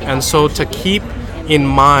 And so to keep in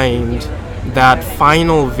mind that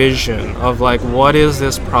final vision of like what is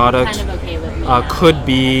this product could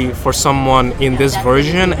be for someone in this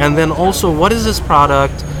version, and then also what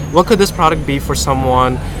could this product be for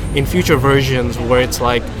someone in future versions where it's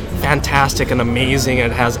like fantastic and amazing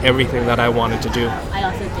and it has everything that I wanted to do.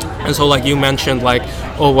 And so like you mentioned, like,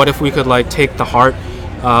 oh, what if we could like take the heart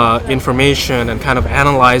information and kind of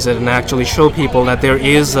analyze it and actually show people that there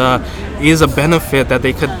is a benefit, that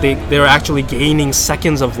they're actually gaining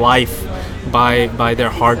seconds of life by their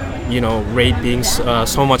heart rate being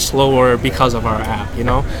so much slower because of our app.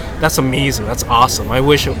 That's amazing. That's awesome. I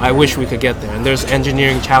wish we could get there. And there's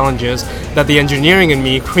engineering challenges that the engineering in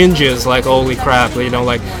me cringes, like, holy crap,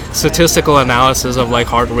 like statistical analysis of like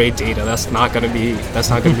heart rate data. That's not gonna be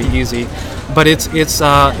easy, but it's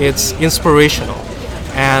inspirational.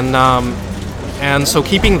 And so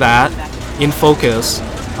keeping that in focus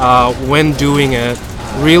when doing it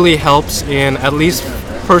really helps in at least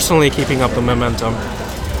personally keeping up the momentum.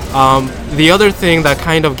 The other thing that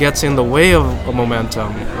kind of gets in the way of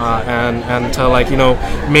momentum and to like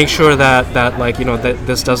make sure that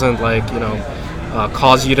this doesn't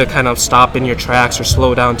cause you to kind of stop in your tracks or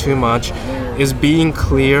slow down too much is being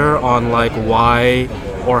clear on like why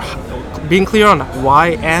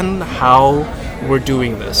and how we're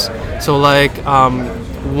doing this. So like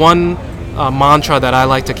one mantra that I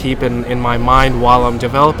like to keep in my mind while I'm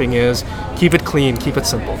developing is keep it clean, keep it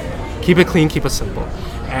simple. Keep it clean, keep it simple.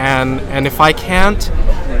 And if I can't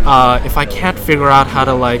figure out how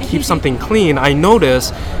to like keep something clean, I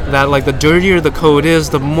notice that like the dirtier the code is,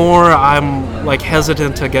 the more I'm like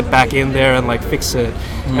hesitant to get back in there and like fix it.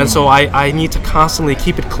 And so I need to constantly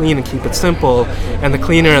keep it clean and keep it simple. And the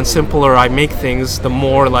cleaner and simpler I make things, the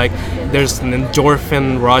more like there's an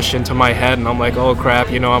endorphin rush into my head, and I'm like, oh crap,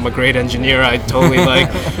 I'm a great engineer. I totally like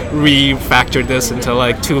refactored this into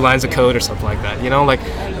like 2 lines of code or something like that, like,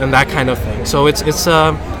 and that kind of thing. So it's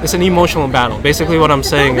an emotional battle. Basically, what I'm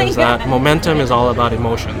saying is that momentum is all about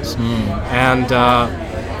emotions, and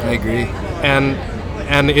I agree. And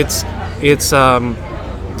it's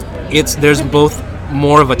there's both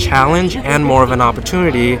more of a challenge and more of an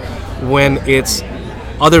opportunity when it's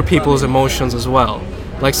other people's emotions as well.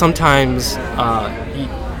 Like sometimes,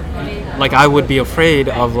 like I would be afraid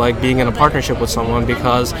of like being in a partnership with someone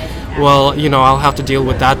because, well, I'll have to deal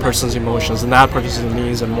with that person's emotions and that person's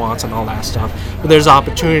needs and wants and all that stuff. But there's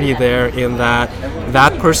opportunity there in that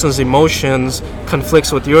person's emotions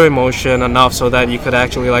conflicts with your emotion enough so that you could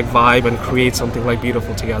actually like vibe and create something like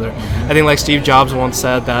beautiful together. I think like Steve Jobs once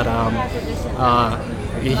said that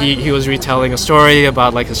he was retelling a story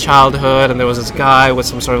about like his childhood, and there was this guy with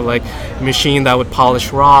some sort of like machine that would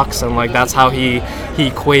polish rocks, and like that's how he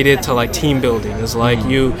equated to like team building. Is like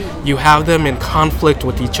you have them in conflict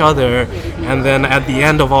with each other, and then at the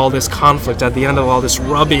end of all this conflict, at the end of all this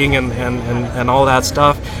rubbing and all that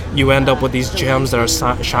stuff, you end up with these gems that are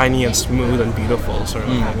shiny and smooth and beautiful sort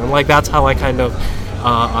of thing. And like that's how I kind of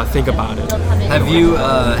think about it.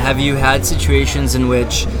 Have you had situations in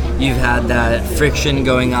which you've had that friction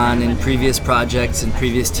going on in previous projects and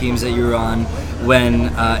previous teams that you were on, when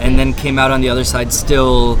and then came out on the other side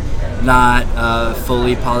still not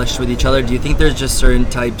fully polished with each other? Do you think there's just certain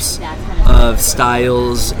types of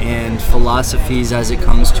styles and philosophies as it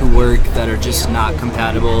comes to work that are just not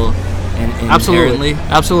compatible? Absolutely.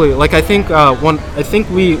 Like I think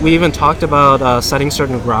we even talked about setting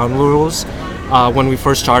certain ground rules when we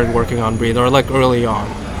first started working on Breathe, or like early on.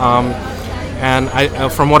 And I,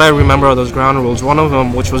 from what I remember of those ground rules, one of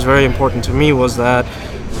them, which was very important to me, was that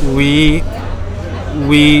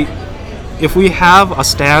if we have a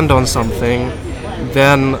stand on something,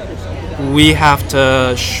 then we have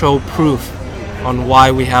to show proof on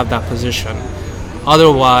why we have that position.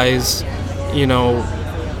 Otherwise,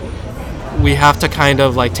 we have to kind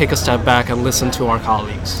of like take a step back and listen to our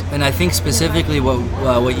colleagues. And I think specifically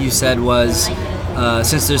what you said was,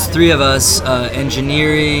 since there's 3 of us,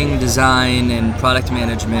 engineering, design, and product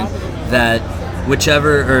management, that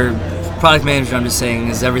whichever, or product management I'm just saying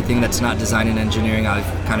is everything that's not design and engineering I've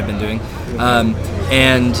kind of been doing.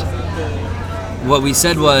 And what we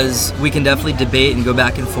said was we can definitely debate and go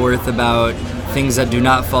back and forth about things that do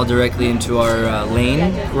not fall directly into our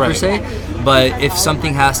lane, per se. But if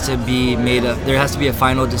something has to be made up, there has to be a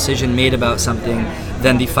final decision made about something,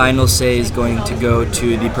 then the final say is going to go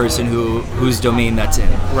to the person whose domain that's in.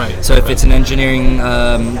 Right. So if it's an engineering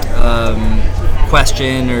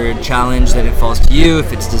question or challenge, then it falls to you.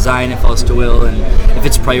 If it's design, it falls to Will. And if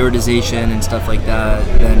it's prioritization and stuff like that,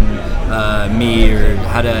 then me, or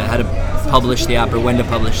how to publish the app or when to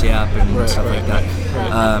publish the app and stuff like that.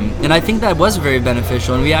 And I think that was very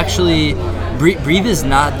beneficial. And we actually, Breathe is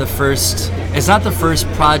not the first. It's not the first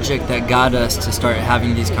project that got us to start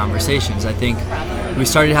having these conversations. I think we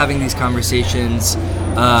started having these conversations.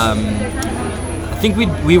 I think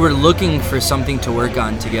we were looking for something to work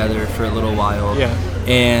on together for a little while. Yeah.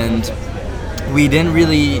 And we didn't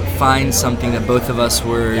really find something that both of us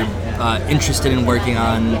were interested in working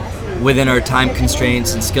on within our time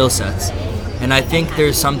constraints and skill sets. And I think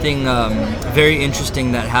there's something very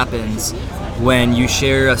interesting that happens when you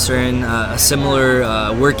share a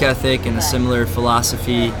similar work ethic and a similar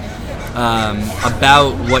philosophy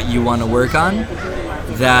about what you want to work on,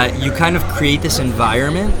 that you kind of create this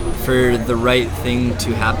environment for the right thing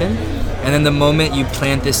to happen. And then the moment you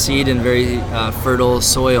plant this seed in very fertile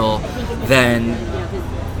soil, then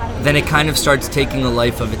it kind of starts taking a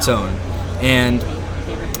life of its own. And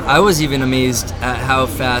I was even amazed at how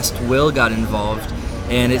fast Will got involved.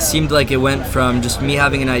 And it seemed like it went from just me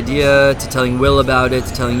having an idea to telling Will about it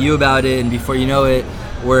to telling you about it, and before you know it,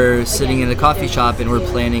 we're sitting in a coffee shop and we're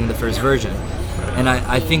planning the first version. And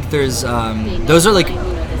I think there's those are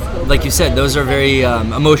like you said, those are very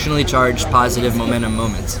emotionally charged, positive momentum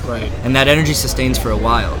moments. Right. And that energy sustains for a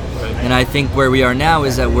while. Right. And I think where we are now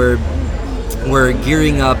is that we're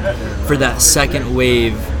gearing up for that second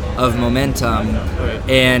wave of momentum. Right.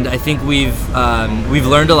 And I think we've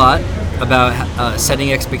learned a lot about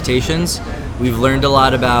setting expectations. We've learned a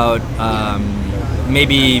lot about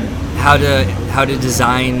maybe how to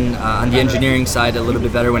design on the engineering side a little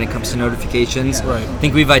bit better when it comes to notifications. Right. I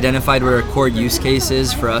think we've identified what our core use case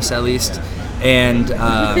is for us at least, and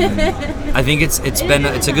I think it's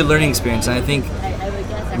a good learning experience. And I think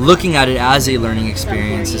looking at it as a learning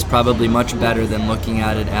experience is probably much better than looking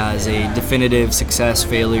at it as a definitive success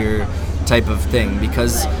failure type of thing,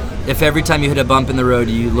 because if every time you hit a bump in the road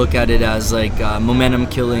you look at it as like momentum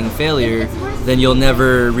killing failure, then you'll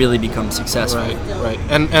never really become successful. Right.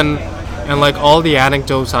 And like all the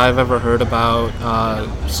anecdotes I've ever heard about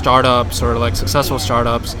startups or like successful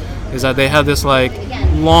startups is that they have this like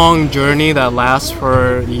long journey that lasts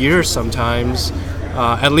for years sometimes,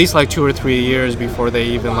 at least like 2 or 3 years before they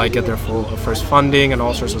even like get their first funding and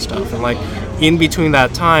all sorts of stuff. And like in between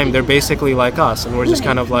that time, they're basically like us, and we're just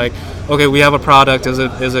kind of like, okay, we have a product. Is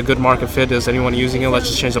a good market fit? Is anyone using it? Let's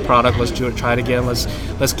just change the product. Let's do it. Try it again.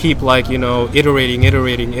 Let's keep like iterating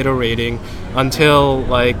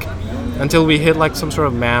until we hit like some sort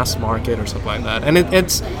of mass market or something like that. And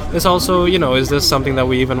it's also, is this something that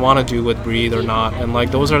we even want to do with Breathe or not? And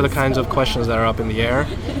like those are the kinds of questions that are up in the air.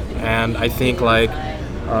 And I think like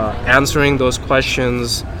answering those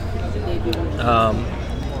questions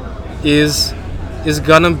is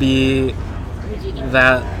gonna be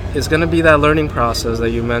that learning process that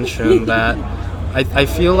you mentioned. That I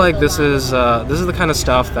feel like this is the kind of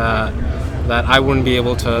stuff that I wouldn't be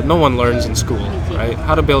able to. No one learns in school, right?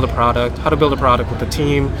 How to build a product with the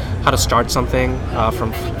team, how to start something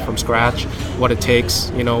from scratch, what it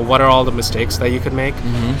takes, what are all the mistakes that you could make.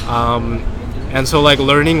 And so like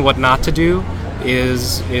learning what not to do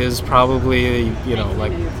is probably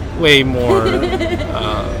like way more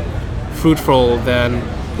fruitful than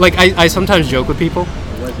like I sometimes joke with people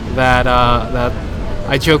that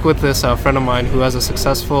I joke with this friend of mine who has a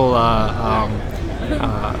successful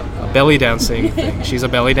belly dancing thing. She's a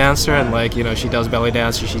belly dancer, and like she does belly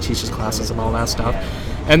dance, she teaches classes and all that stuff,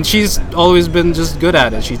 and she's always been just good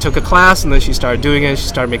at it. She took a class and then she started doing it, she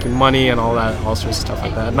started making money and all sorts of stuff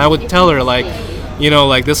like that. And I would tell her like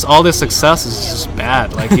like all this success is just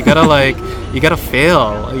bad. Like you gotta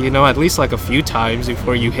fail at least like a few times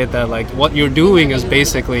before you hit that. Like what you're doing is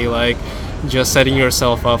basically like just setting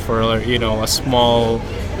yourself up for a small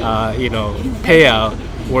payout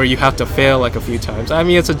where you have to fail like a few times. I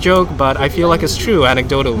mean, it's a joke, but I feel like it's true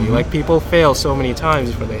anecdotally. Like people fail so many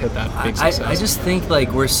times before they hit that big success. I just think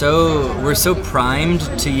like we're so primed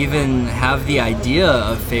to even have the idea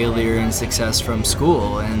of failure and success from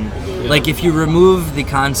school. And like if you remove the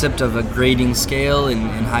concept of a grading scale in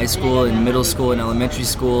high school and middle school and elementary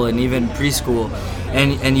school and even preschool,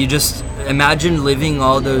 and you just imagine living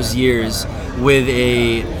all those years with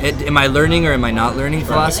am I learning or am I not learning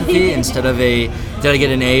philosophy, instead of did I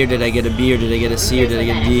get an A or did I get a B or did I get a C or did I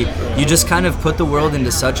get a D? You just kind of put the world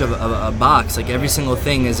into such a box. Like every single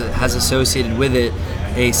thing has associated with it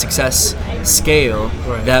a success scale,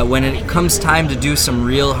 that when it comes time to do some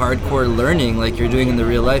real hardcore learning like you're doing in the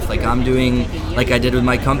real life, like I'm doing, like I did with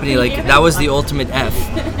my company, like that was the ultimate F.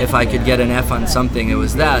 If I could get an F on something, it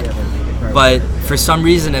was that. But for some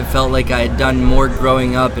reason it felt like I had done more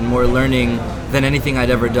growing up and more learning than anything I'd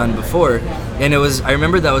ever done before. And I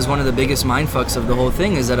remember that was one of the biggest mindfucks of the whole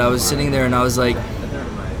thing, is that I was sitting there and I was like,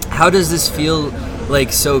 how does this feel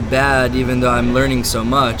like so bad even though I'm learning so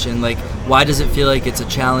much? And like, why does it feel like it's a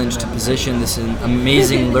challenge to position this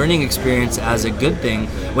amazing learning experience as a good thing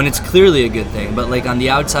when it's clearly a good thing? But like on the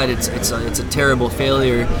outside it's a terrible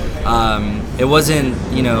failure. It wasn't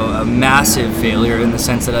a massive failure in the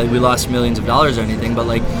sense that we lost millions of dollars or anything, but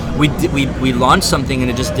like we launched something and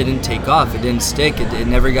it just didn't take off. It didn't stick. It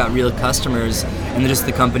never got real customers, and just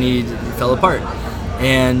the company fell apart.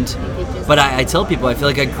 But I tell people, I feel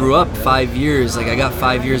like I grew up 5 years. Like I got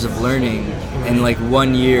 5 years of learning in like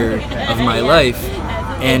 1 year of my life,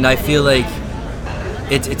 and I feel like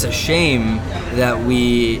it's a shame that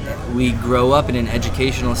we grow up in an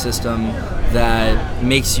educational system that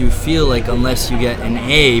makes you feel like unless you get an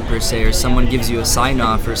A per se, or someone gives you a sign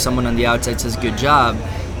off, or someone on the outside says good job,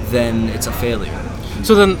 then it's a failure.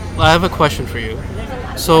 So then I have a question for you.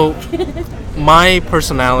 So my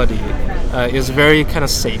personality is very kind of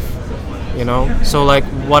safe, so like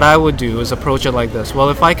what I would do is approach it like this. Well,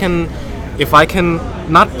 if I can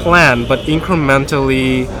not plan but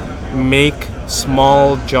incrementally make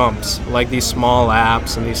small jumps, like these small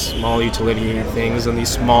apps and these small utility things and these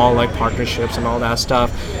small like partnerships and all that stuff,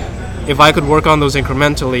 if I could work on those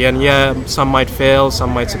incrementally, and some might fail,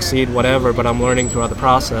 some might succeed, whatever, but I'm learning throughout the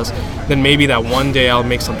process, then maybe that one day I'll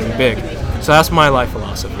make something big. So that's my life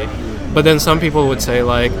philosophy. But then some people would say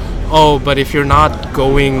like, oh, but if you're not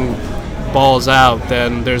going balls out,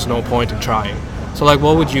 then there's no point in trying. So like,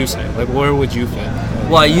 what would you say? Like, where would you fit?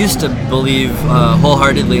 Well, I used to believe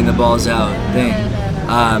wholeheartedly in the balls out thing,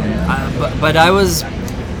 but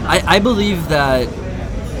I believe that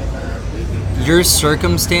your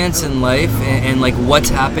circumstance in life and like what's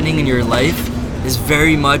happening in your life is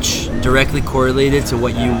very much directly correlated to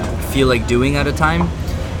what you feel like doing at a time.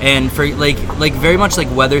 And for like very much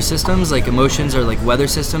like weather systems, like emotions are like weather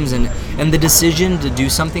systems, and the decision to do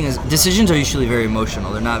something decisions are usually very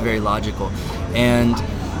emotional. They're not very logical. And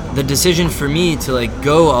the decision for me to like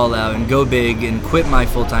go all out and go big and quit my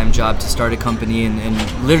full-time job to start a company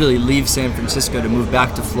and literally leave San Francisco to move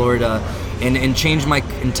back to Florida and change my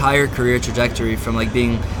entire career trajectory from like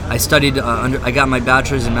being, I studied, I got my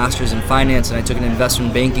bachelor's and master's in finance, and I took an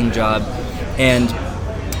investment banking job, and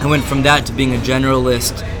I went from that to being a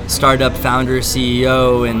generalist startup founder,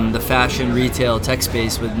 CEO in the fashion, retail, tech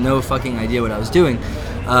space with no fucking idea what I was doing.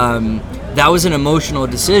 That was an emotional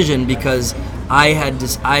decision because I had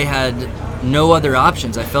no other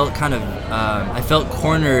options. I felt I felt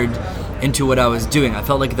cornered into what I was doing. I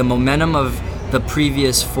felt like the momentum of the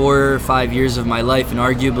previous 4 or 5 years of my life, and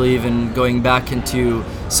arguably even going back into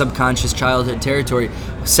subconscious childhood territory,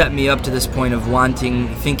 set me up to this point of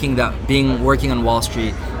thinking that working on Wall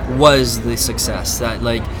Street was the success. That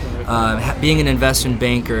like being an investment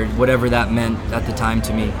banker, whatever that meant at the time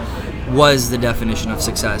to me, was the definition of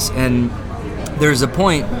success. And there's a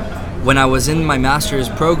point when I was in my master's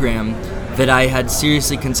program that I had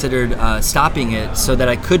seriously considered stopping it so that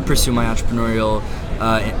I could pursue my entrepreneurial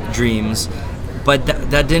dreams. But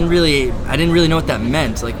that didn't really, I didn't really know what that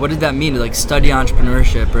meant. Like, what did that mean to like study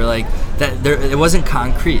entrepreneurship or like that? It wasn't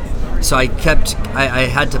concrete. So I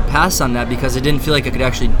had to pass on that because I didn't feel like I could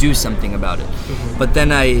actually do something about it. Mm-hmm. But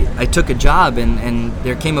then I took a job, and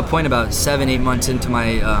there came a point about 7-8 months into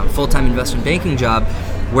my full-time investment banking job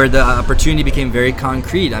where the opportunity became very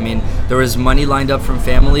concrete. I mean, there was money lined up from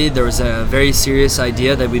family. There was a very serious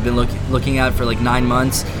idea that we've been looking at for like 9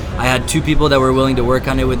 months. I had 2 people that were willing to work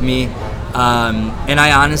on it with me. And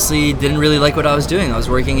I honestly didn't really like what I was doing. I was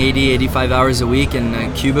working 85 hours a week in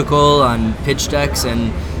a cubicle on pitch decks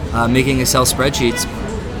and making Excel spreadsheets.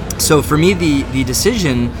 So for me, the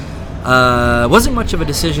decision wasn't much of a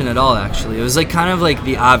decision at all, actually. It was like kind of like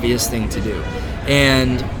the obvious thing to do.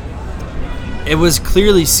 And it was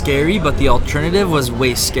clearly scary, but the alternative was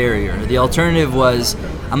way scarier. The alternative was,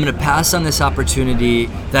 I'm going to pass on this opportunity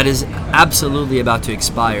that is absolutely about to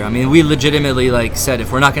expire. I mean, we legitimately like said,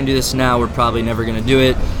 if we're not going to do this now, we're probably never going to do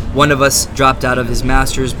it. One of us dropped out of his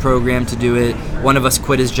master's program to do it. One of us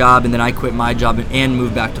quit his job, and then I quit my job and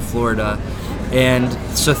moved back to Florida. And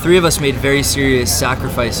so 3 of us made very serious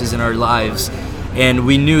sacrifices in our lives. And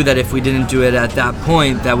we knew that if we didn't do it at that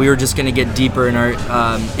point, that we were just going to get deeper in our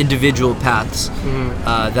individual paths,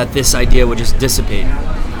 that this idea would just dissipate.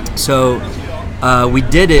 So we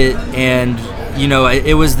did it, and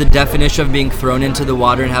it was the definition of being thrown into the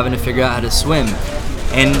water and having to figure out how to swim.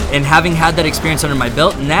 And having had that experience under my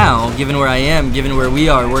belt now, given where I am, given where we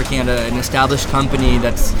are, working at an established company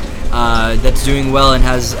that's doing well and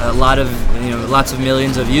has a lot of lots of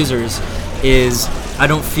millions of users, is I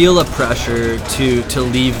don't feel a pressure to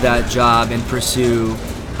leave that job and pursue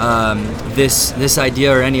this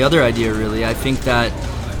idea or any other idea, really. I think that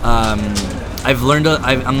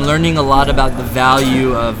I'm learning a lot about the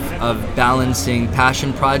value of balancing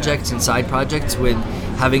passion projects and side projects with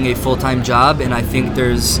having a full-time job, and I think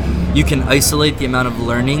you can isolate the amount of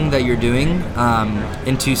learning that you're doing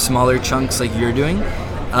into smaller chunks like you're doing.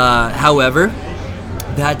 However,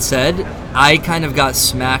 that said, I kind of got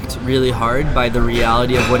smacked really hard by the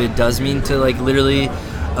reality of what it does mean to like literally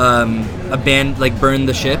burn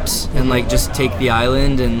the ships and like just take the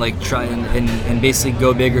island and like try and basically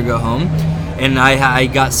go big or go home. And I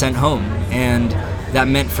got sent home, and that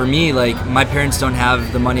meant for me, like, my parents don't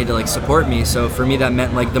have the money to like support me. So for me, that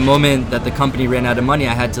meant like the moment that the company ran out of money,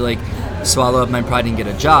 I had to like swallow up my pride and get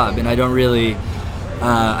a job. And I don't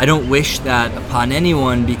wish that upon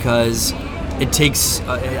anyone, because it takes,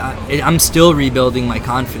 I'm still rebuilding my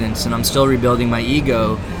confidence and I'm still rebuilding my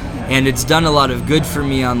ego. And it's done a lot of good for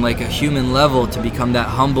me on like a human level to become that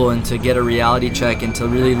humble and to get a reality check and to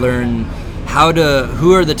really learn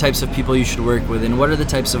who are the types of people you should work with, and what are the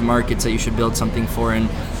types of markets that you should build something for, and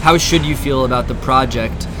how should you feel about the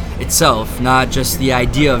project itself, not just the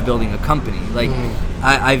idea of building a company. Like,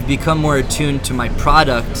 I've become more attuned to my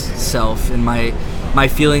product self and my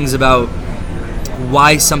feelings about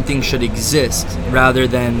why something should exist other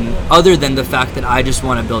than the fact that I just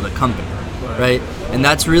want to build a company, right? And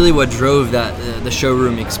that's really what drove the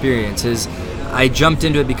showroom experience. Is I jumped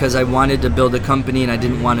into it because I wanted to build a company and I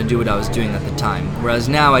didn't want to do what I was doing at the time. Whereas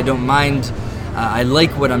now I don't mind. I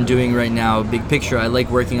like what I'm doing right now, big picture. I like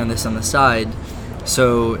working on this on the side.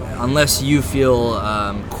 So unless you feel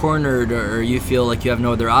cornered or you feel like you have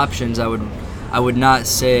no other options, I would not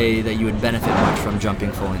say that you would benefit much from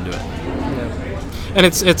jumping full into it. Yeah. And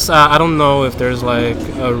it's I don't know if there's like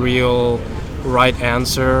a real right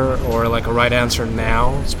answer or like a right answer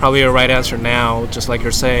now. It's probably a right answer now, just like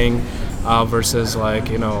you're saying, versus like,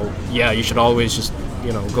 you should always just,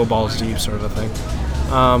 go balls deep sort of thing.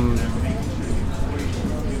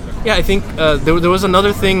 I think there was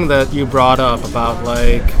another thing that you brought up about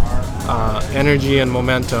like energy and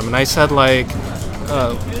momentum, and I said like,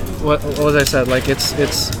 what was I said? Like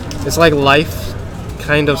it's like life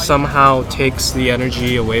kind of somehow takes the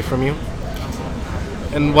energy away from you.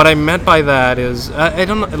 And what I meant by that is I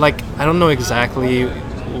don't know exactly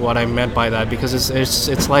what I meant by that, because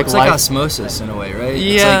it's like osmosis in a way, right?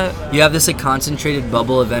 Yeah. It's like you have this like concentrated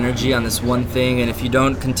bubble of energy on this one thing, and if you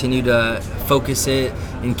don't continue to focus it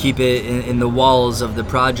and keep it in the walls of the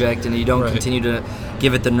project, and you don't continue to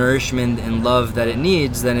give it the nourishment and love that it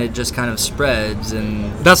needs, then it just kind of spreads.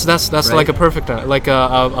 And that's right? Like a perfect, like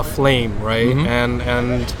a flame, right?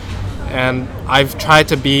 Mm-hmm. And I've tried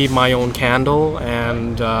to be my own candle,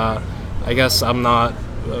 and I guess I'm not.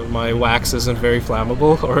 My wax isn't very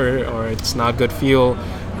flammable, or it's not good fuel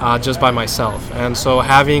just by myself. And so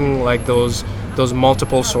having like those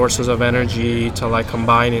multiple sources of energy to like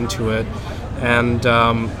combine into it, and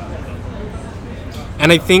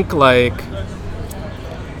I think like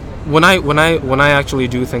when I actually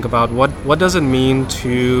do think about what does it mean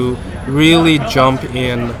to really jump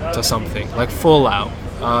into something like full out,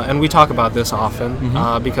 and we talk about this often,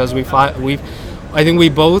 because I think we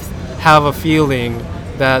both have a feeling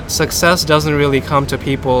that success doesn't really come to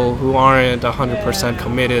people who aren't 100%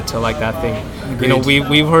 committed to like that thing. Agreed.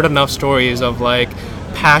 We've heard enough stories of like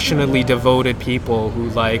passionately devoted people who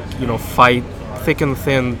like fight thick and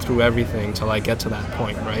thin through everything to like get to that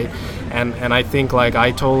point, right? And I think like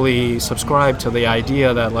I totally subscribe to the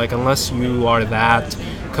idea that like unless you are that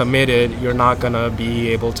committed, you're not gonna be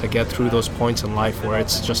able to get through those points in life where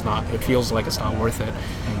it's just not. It feels like it's not worth it.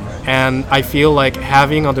 And I feel like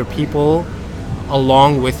having other people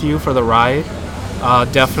along with you for the ride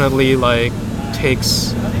definitely like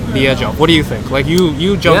takes the edge off. What do you think? Like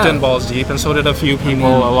you jumped in balls deep, and so did a few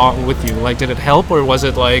people along with you. Like, did it help, or was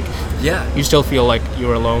it like you still feel like you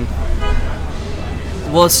were alone?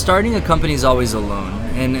 Well, starting a company is always alone,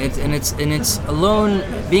 and it's alone.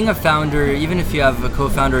 Being a founder, even if you have a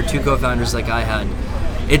co-founder or two co-founders like I had,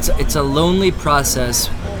 it's a lonely process.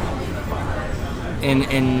 In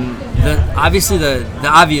the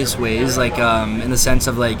obvious ways, like in the sense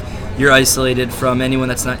of like you're isolated from anyone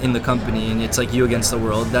that's not in the company, and it's like you against the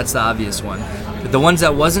world. That's the obvious one. But the ones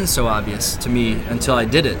that wasn't so obvious to me until I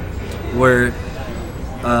did it were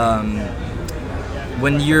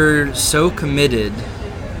when you're so committed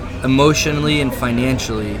emotionally and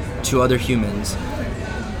financially to other humans,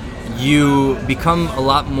 you become a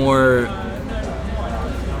lot more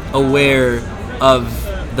aware of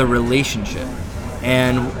the relationship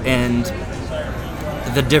and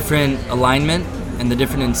the different alignment and the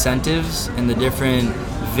different incentives and the different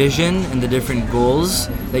vision and the different goals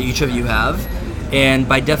that each of you have. And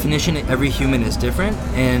by definition, every human is different.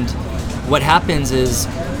 And what happens is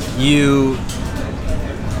you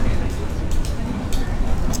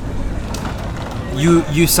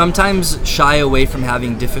sometimes shy away from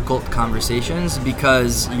having difficult conversations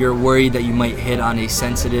because you're worried that you might hit on a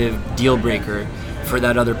sensitive deal breaker for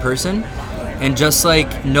that other person. And just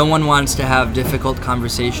like no one wants to have difficult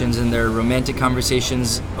conversations in their romantic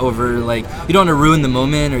conversations over like, you don't want to ruin the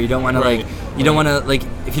moment, or you don't want to you don't want to like,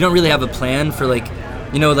 if you don't really have a plan for like,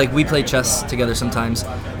 like we play chess together sometimes,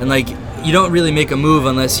 and like you don't really make a move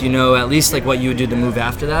unless you know at least like what you would do to move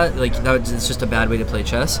after that. Like it's just a bad way to play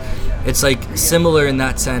chess. It's like similar in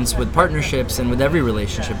that sense with partnerships and with every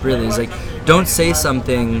relationship really. It's like, don't say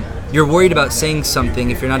something, you're worried about saying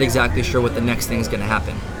something if you're not exactly sure what the next thing is going to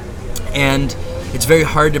happen. And it's very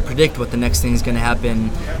hard to predict what the next thing is going to happen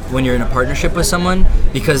when you're in a partnership with someone,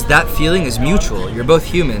 because that feeling is mutual. You're both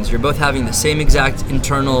humans. You're both having the same exact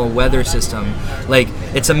internal weather system. Like,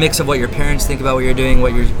 it's a mix of what your parents think about what you're doing,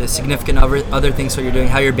 what your significant other thinks what you're doing,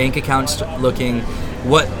 how your bank account's looking,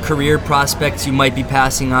 what career prospects you might be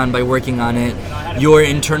passing on by working on it, your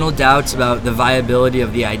internal doubts about the viability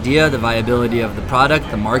of the idea, the viability of the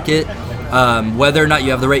product, the market, whether or not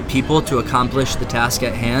you have the right people to accomplish the task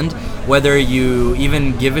at hand, whether you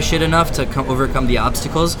even give a shit enough to overcome the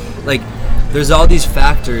obstacles. Like, there's all these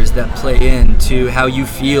factors that play into how you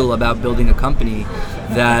feel about building a company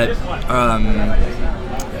that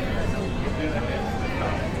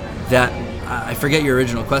that I forget your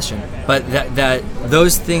original question, but that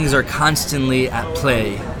those things are constantly at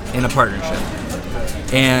play in a partnership.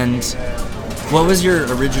 And what was your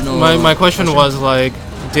original My question was like,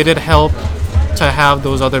 did it help to have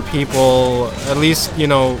those other people, at least, you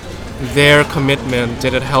know, their commitment,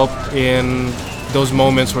 did it help in those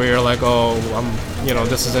moments where you're like, oh, you know,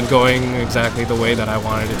 this isn't going exactly the way that I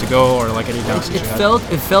wanted it to go, or like any doubts that you had?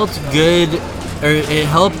 It felt good, or it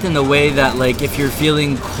helped in the way that, like, if you're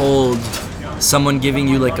feeling cold, someone giving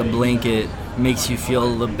you like a blanket makes you feel a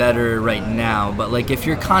little better right now. But like if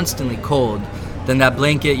you're constantly cold, then that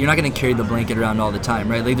blanket, you're not going to carry the blanket around all the time,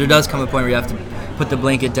 right? Like there does come a point where you have to put the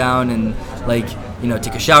blanket down and, like, you know,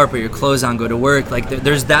 take a shower, put your clothes on, go to work. Like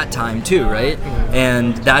there's that time too, right?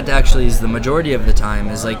 And that actually is the majority of the time,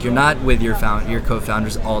 is like you're not with your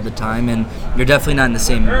co-founders all the time, and you're definitely not in the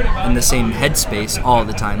same headspace all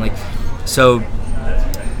the time. Like, so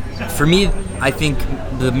for me, I think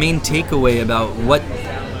the main takeaway about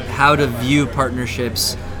how to view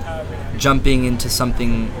partnerships jumping into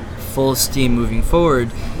something full steam moving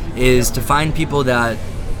forward is to find people that,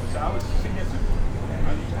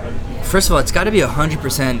 first of all, it's got to be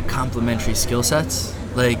 100% complementary skill sets.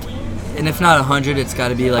 Like, and if not 100, it's got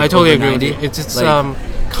to be like I totally agree 90. with you. It's like,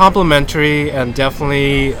 complementary and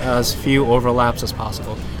definitely as few overlaps as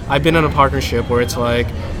possible. I've been in a partnership where it's like,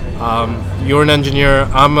 you're an engineer,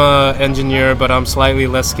 I'm an engineer, but I'm slightly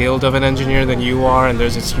less skilled of an engineer than you are, and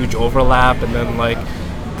there's this huge overlap, and then like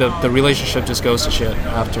the relationship just goes to shit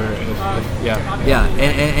after.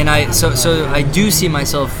 And I do see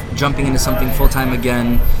myself jumping into something full time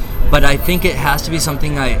again, but I think it has to be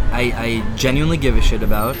something I genuinely give a shit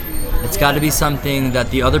about. It's got to be something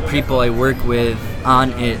that the other people I work with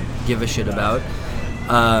on it give a shit about.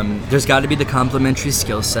 There's got to be the complementary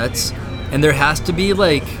skill sets, and there has to be,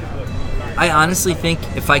 like, I honestly think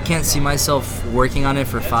if I can't see myself working on it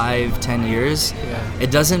for 5-10 years, it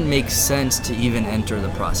doesn't make sense to even enter the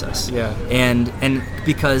process. And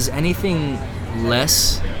because anything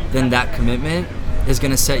less than that commitment is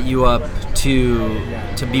going to set you up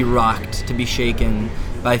to be rocked, to be shaken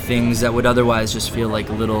by things that would otherwise just feel like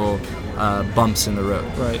little bumps in the road.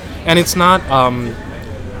 Right. And it's not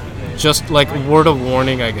just like word of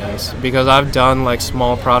warning, I guess, because I've done like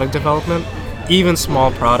small product development. Even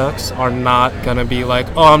small products are not gonna be like,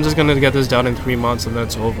 oh, I'm just gonna get this done in 3 months and then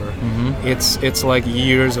it's over. It's like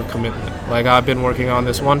years of commitment. Like I've been working on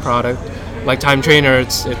this one product, like Time Trainer.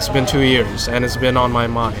 It's been 2 years and it's been on my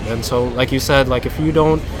mind. And so, like you said, like if you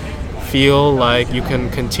don't feel like you can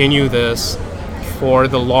continue this for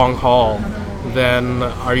the long haul, then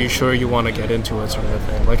are you sure you want to get into it, sort of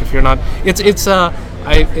thing? Like if you're not,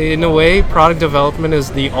 in a way, product development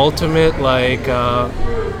is the ultimate like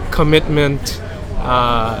commitment,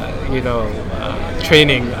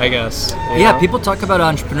 training, I guess. You know? People talk about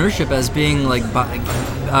entrepreneurship as being like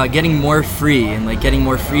getting more free and like getting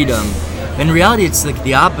more freedom. In reality, it's like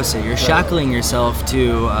the opposite. You're shackling yourself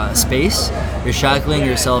to space. You're shackling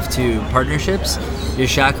yourself to partnerships. You're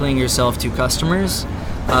shackling yourself to customers.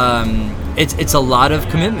 It's a lot of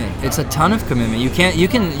commitment. It's a ton of commitment.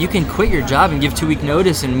 You can quit your job and give 2-week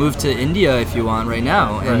notice and move to India if you want right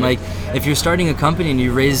now. Right. And like if you're starting a company and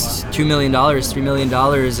you raised $2 million, $3 million,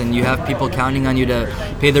 and you have people counting on you to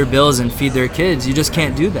pay their bills and feed their kids, you just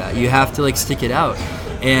can't do that. You have to like stick it out.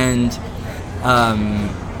 And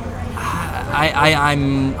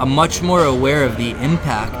I'm much more aware of the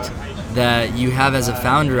impact that you have as a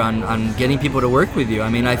founder on getting people to work with you. I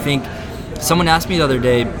mean, I think someone asked me the other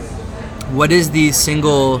day, what is the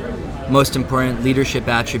single most important leadership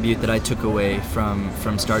attribute that I took away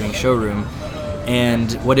from starting Showroom?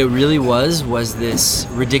 And what it really was this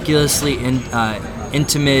ridiculously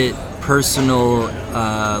intimate, personal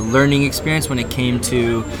learning experience when it came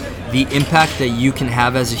to the impact that you can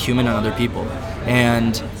have as a human on other people.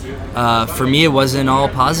 And for me, it wasn't all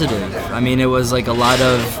positive. I mean, it was like a lot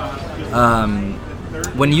of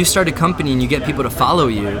when you start a company and you get people to follow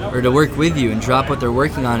you or to work with you and drop what they're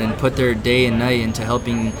working on and put their day and night into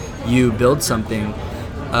helping you build something,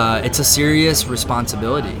 it's a serious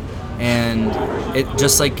responsibility. And it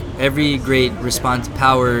just like every great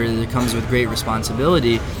power that comes with great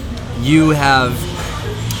responsibility, you have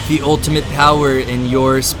the ultimate power in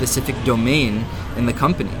your specific domain in the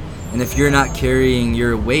company. And if you're not carrying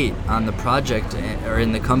your weight on the project or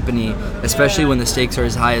in the company, especially when the stakes are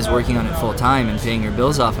as high as working on it full time and paying your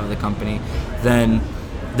bills off of the company, then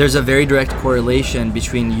there's a very direct correlation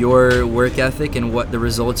between your work ethic and what the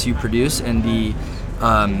results you produce and the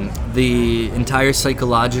the entire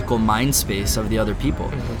psychological mind space of the other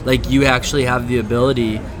people. Like, you actually have the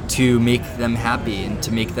ability to make them happy and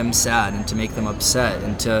to make them sad and to make them upset,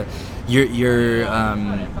 and to you're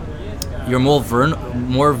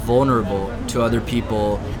more vulnerable to other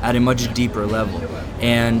people at a much deeper level.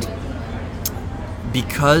 And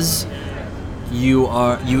because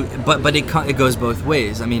but it goes both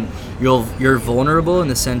ways. I mean, you're vulnerable in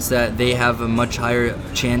the sense that they have a much higher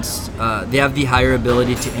chance, they have the higher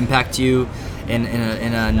ability to impact you in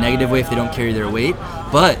a negative way if they don't carry their weight.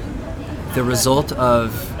 But the result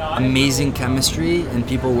of amazing chemistry and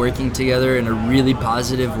people working together in a really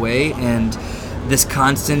positive way, and this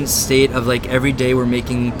constant state of like every day we're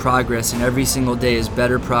making progress, and every single day is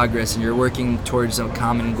better progress, and you're working towards a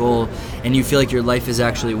common goal, and you feel like your life is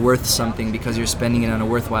actually worth something because you're spending it on a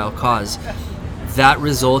worthwhile cause, that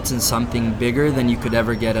results in something bigger than you could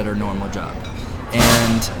ever get at a normal job.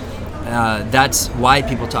 And that's why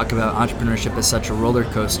people talk about entrepreneurship as such a roller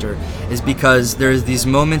coaster, is because there's these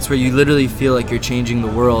moments where you literally feel like you're changing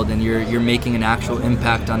the world and you're making an actual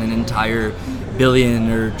impact on an entire billion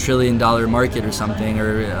or trillion dollar market or something,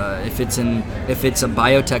 or if it's a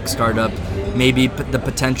biotech startup, maybe the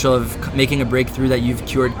potential of making a breakthrough that you've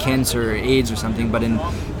cured cancer or AIDS or something. But in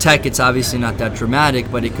tech, it's obviously not that dramatic,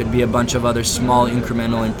 but it could be a bunch of other small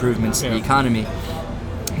incremental improvements to the economy.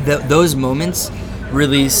 Those moments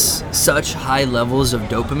release such high levels of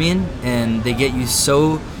dopamine, and they get you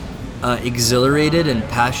so exhilarated and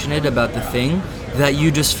passionate about the thing that you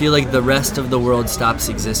just feel like the rest of the world stops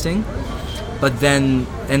existing. But then,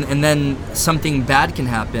 and then something bad can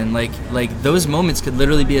happen. Like those moments could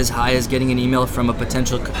literally be as high as getting an email from a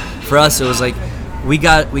potential. For us, it was like we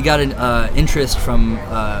got an interest from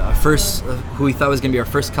a first who we thought was going to be our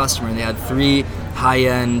first customer, and they had 3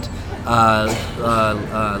 high-end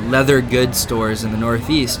leather goods stores in the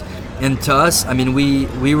Northeast. And to us, I mean,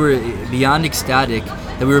 we were beyond ecstatic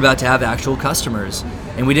that we were about to have actual customers.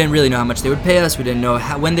 And we didn't really know how much they would pay us. We didn't know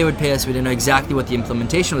when they would pay us. We didn't know exactly what the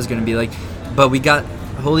implementation was going to be like. But we got,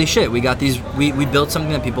 holy shit, we got these, we built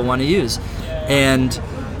something that people want to use. And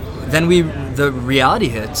then the reality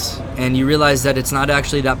hits, and you realize that it's not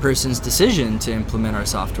actually that person's decision to implement our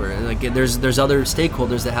software. Like, there's other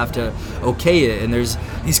stakeholders that have to okay it, and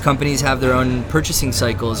these companies have their own purchasing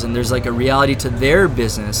cycles, and there's like a reality to their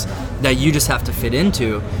business that you just have to fit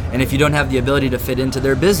into. And if you don't have the ability to fit into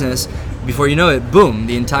their business, before you know it, boom,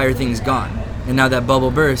 the entire thing's gone. And now that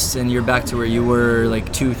bubble bursts, and you're back to where you were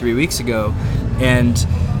like 2-3 weeks ago. And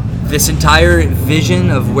this entire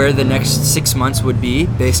vision of where the next 6 months would be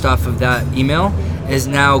based off of that email is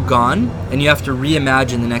now gone, and you have to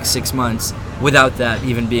reimagine the next 6 months without that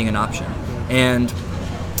even being an option. And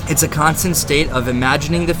it's a constant state of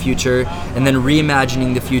imagining the future and then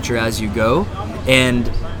reimagining the future as you go.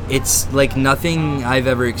 And it's like nothing I've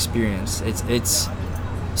ever experienced. It's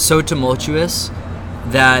so tumultuous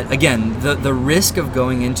that, again, the risk of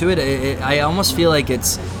going into it, I almost feel like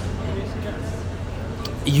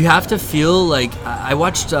you have to feel like, I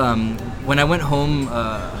watched, when I went home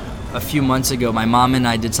a few months ago, my mom and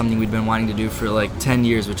I did something we'd been wanting to do for like 10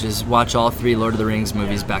 years, which is watch all 3 Lord of the Rings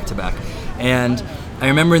movies back to back. And I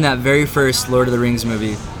remember in that very first Lord of the Rings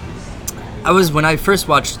movie, when I first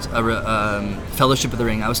watched Fellowship of the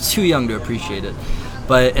Ring, I was too young to appreciate it.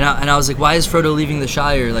 But and I was like, why is Frodo leaving the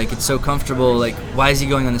Shire? Like, it's so comfortable. Like, why is he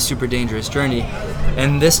going on this super dangerous journey?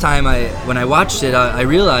 And this time, when I watched it, I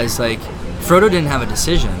realized, like, Frodo didn't have a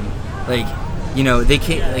decision. Like, you know, they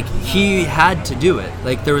can't. Like, he had to do it.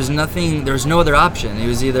 Like, there was no other option. It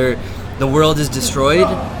was either the world is destroyed,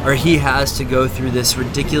 or he has to go through this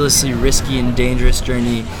ridiculously risky and dangerous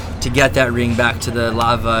journey to get that ring back to the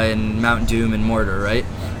lava and Mount Doom and Mordor.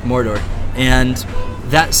 And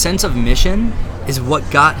that sense of mission is what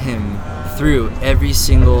got him through every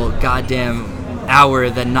single goddamn hour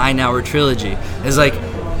of that 9-hour trilogy. It's like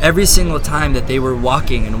every single time that they were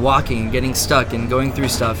walking and getting stuck and going through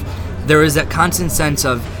stuff, there was that constant sense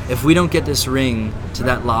of, if we don't get this ring to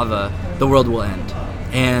that lava, the world will end.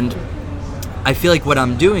 And I feel like what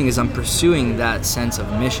I'm doing is I'm pursuing that sense of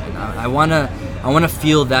mission. I wanna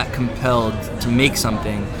feel that compelled to make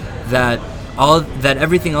something that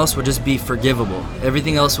everything else will just be forgivable.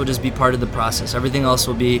 Everything else will just be part of the process. Everything else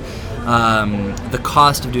will be the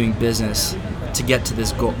cost of doing business to get to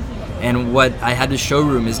this goal. And what I had to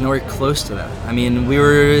showroom is nowhere close to that. I mean, we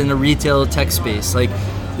were in a retail tech space. Like,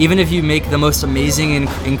 even if you make the most amazing and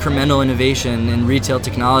incremental innovation in retail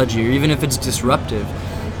technology, or even if it's disruptive,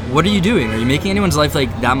 what are you doing? Are you making anyone's life like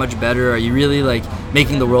that much better? Are you really like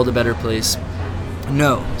making the world a better place?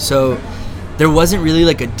 No. So there wasn't really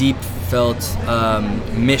like a deep felt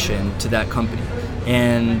mission to that company.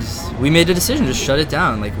 and we made a decision to shut it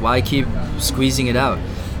down. Like, why keep squeezing it out?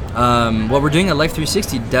 What we're doing at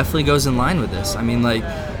Life360 definitely goes in line with this. I mean, like,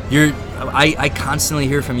 I constantly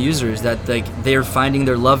hear from users that like they're finding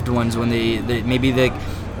their loved ones when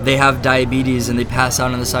they have diabetes and they pass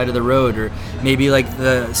out on the side of the road, or maybe like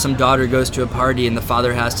some daughter goes to a party and the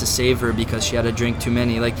father has to save her because she had a drink too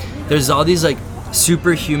many. Like, there's all these like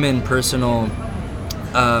superhuman personal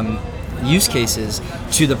use cases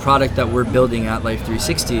to the product that we're building at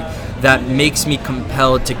Life360 that makes me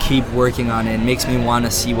compelled to keep working on it, and makes me want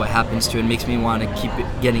to see what happens to it, and makes me want to keep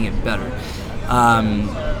getting it better.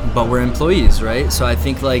 But we're employees, right? So I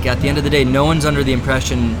think like at the end of the day, no one's under the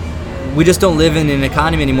impression, we just don't live in an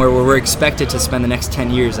economy anymore where we're expected to spend the next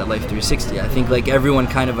 10 years at Life360. I think like everyone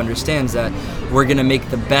kind of understands that we're going to make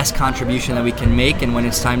the best contribution that we can make, and when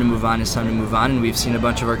it's time to move on, it's time to move on. And we've seen a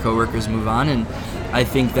bunch of our coworkers move on, and I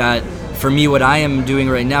think that for me, what I am doing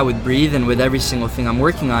right now with Breathe and with every single thing I'm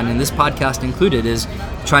working on, and this podcast included, is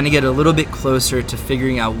trying to get a little bit closer to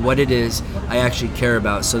figuring out what it is I actually care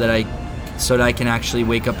about, so that I can actually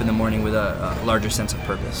wake up in the morning with a larger sense of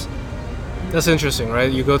purpose. That's interesting,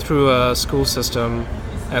 right? You go through a school system,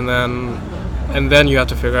 and then you have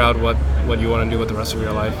to figure out what you want to do with the rest of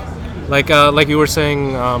your life. Like you were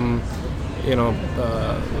saying,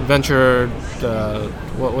 venture.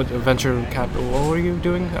 What venture capital? What were you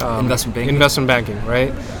doing? Investment banking. Investment banking,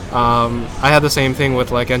 right? I had the same thing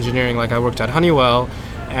with like engineering. Like I worked at HoneyWell,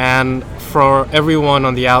 and for everyone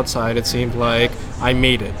on the outside, it seemed like I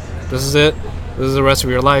made it. This is it. This is the rest of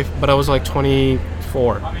your life. But I was like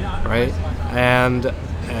 24, right? And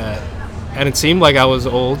it seemed like I was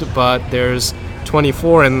old, but there's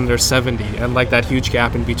 24 and there's 70, and like that huge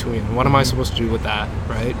gap in between. What am I supposed to do with that,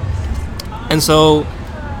 right? And so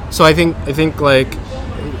I think like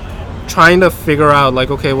trying to figure out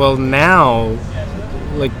like, okay, well now,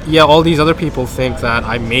 like, yeah, all these other people think that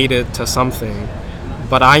I made it to something,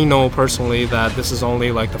 but I know personally that this is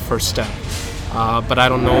only like the first step. But I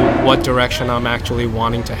don't know what direction I'm actually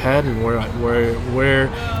wanting to head, and where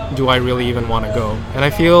do I really even want to go. And I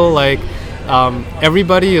feel like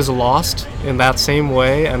everybody is lost in that same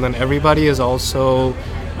way, and then everybody is also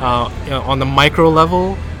on the micro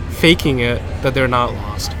level faking it that they're not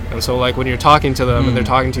lost. And so like when you're talking to them and they're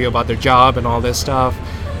talking to you about their job and all this stuff,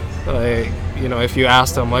 like, if you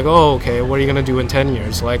ask them like, oh, okay, what are you gonna do in 10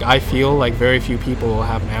 years? Like, I feel like very few people will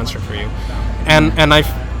have an answer for you, and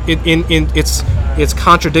it's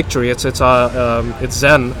contradictory. It's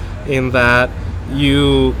Zen in that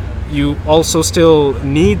you also still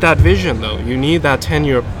need that vision though. You need that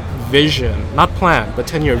 10-year vision, not plan, but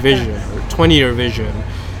 10-year vision or 20-year vision,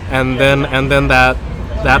 and then that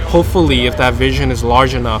hopefully, if that vision is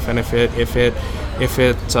large enough, and if it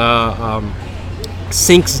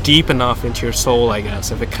sinks deep enough into your soul, I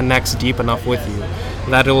guess, if it connects deep enough with you,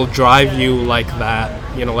 that it'll drive you like that,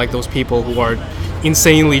 like those people who are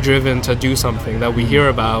insanely driven to do something that we hear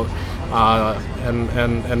about,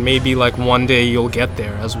 and maybe like one day you'll get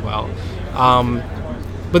there as well.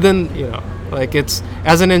 But then, like it's,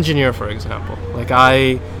 as an engineer, for example, like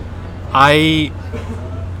I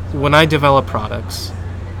when I develop products,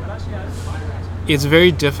 it's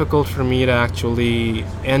very difficult for me to actually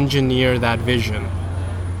engineer that vision.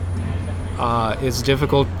 It's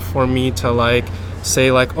difficult for me to like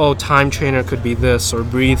say like, oh, Time Trainer could be this or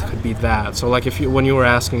Breathe could be that. So like when you were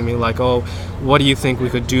asking me like, oh, what do you think we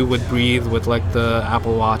could do with Breathe with like the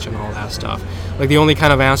Apple Watch and all that stuff? Like the only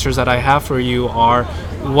kind of answers that I have for you are,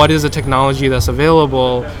 what is the technology that's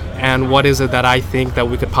available and what is it that I think that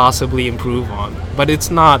we could possibly improve on? But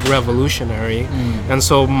it's not revolutionary. And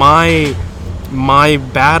so my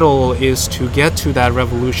battle is to get to that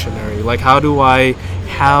revolutionary. Like, how do I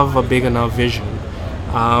have a big enough vision?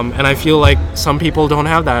 And I feel like some people don't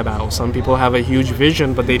have that battle. Some people have a huge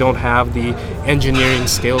vision, but they don't have the engineering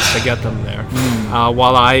skills to get them there.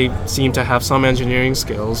 While I seem to have some engineering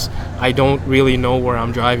skills, I don't really know where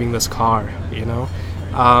I'm driving this car,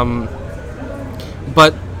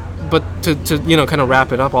 But to kind of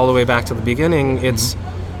wrap it up all the way back to the beginning, it's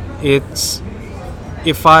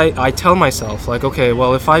if I tell myself like, okay,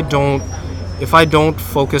 well, if I don't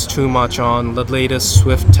focus too much on the latest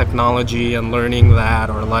Swift technology and learning that,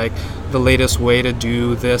 or like the latest way to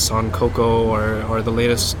do this on Cocoa, or the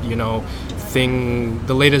latest thing,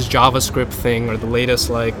 the latest JavaScript thing, or the latest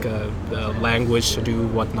like language to do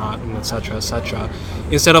whatnot, and etc.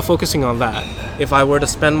 Instead of focusing on that, if I were to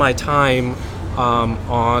spend my time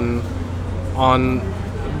on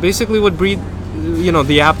basically what Breathe,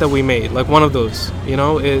 the app that we made, like one of those,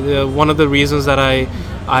 one of the reasons that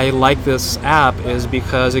I like this app is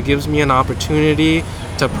because it gives me an opportunity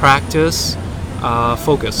to practice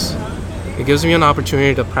focus. It gives me an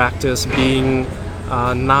opportunity to practice being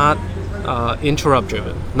not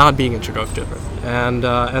not being interrupt driven,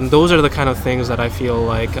 and those are the kind of things that I feel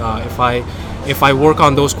like if I work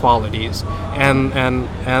on those qualities,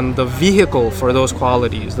 and the vehicle for those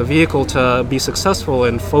qualities, the vehicle to be successful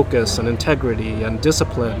in focus and integrity and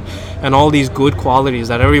discipline and all these good qualities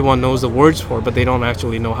that everyone knows the words for, but they don't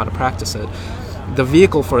actually know how to practice it. The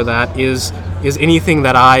vehicle for that is anything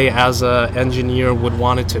that I, as an engineer, would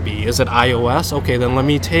want it to be. Is it iOS? Okay, then let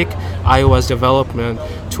me take iOS development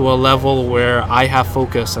to a level where I have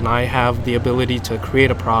focus and I have the ability to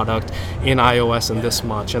create a product in iOS in this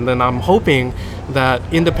much. And then I'm hoping that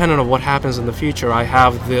independent of what happens in the future, I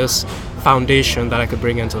have this foundation that I could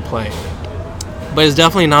bring into play. But it's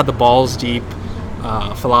definitely not the balls deep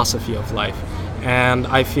philosophy of life. And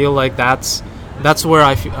I feel like that's where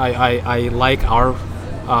I like our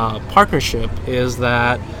partnership, is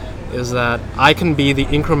that I can be the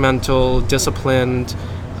incremental, disciplined,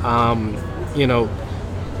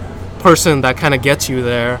 person that kind of gets you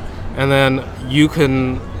there, and then you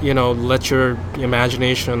can let your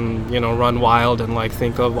imagination run wild and like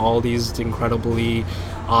think of all these incredibly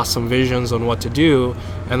awesome visions on what to do,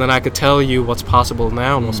 and then I could tell you what's possible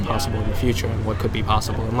now and what's possible in the future and what could be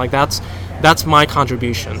possible. And like that's my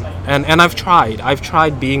contribution. And I've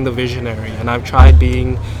tried being the visionary, and I've tried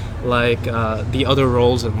being like the other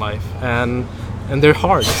roles in life, and they're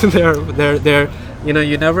hard. they're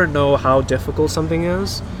you never know how difficult something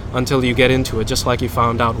is until you get into it, just like you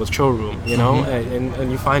found out with showroom,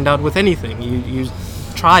 and you find out with anything. You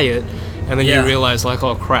try it, and then you realize like,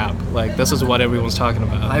 oh crap, like this is what everyone's talking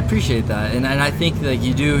about. I appreciate that, and I think that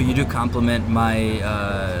you do complement my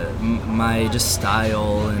just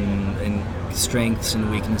style and strengths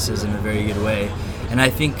and weaknesses in a very good way. And I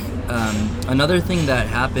think another thing that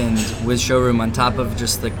happened with showroom, on top of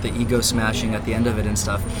just like the ego smashing at the end of it and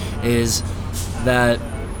stuff, is that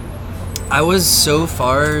I was so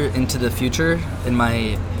far into the future in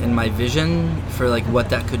my vision for like what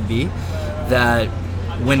that could be, that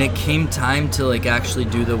when it came time to like actually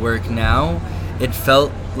do the work now, it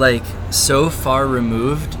felt like so far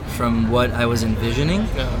removed from what I was envisioning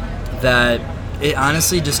that it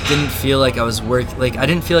honestly just didn't feel like I was I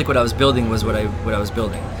didn't feel like what I was building was what I was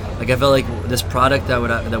building. Like I felt like this product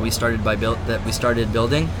that we started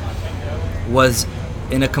building was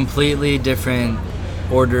in a completely different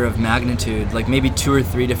order of magnitude, like maybe 2 or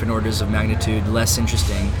 3 different orders of magnitude less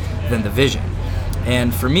interesting than the vision.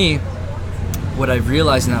 And for me, what I've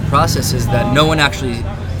realized in that process is that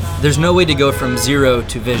there's no way to go from 0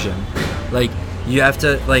 to vision. Like you have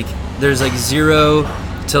to, like, there's like 0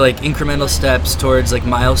 to like incremental steps towards like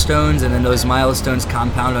milestones, and then those milestones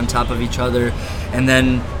compound on top of each other, and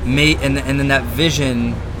then and then that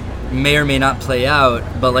vision may or may not play out,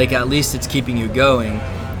 but like at least it's keeping you going.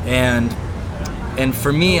 And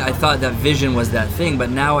for me, I thought that vision was that thing,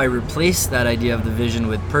 but now I replace that idea of the vision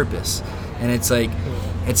with purpose. And it's like,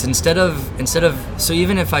 it's instead of so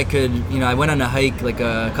even if I could, I went on a hike like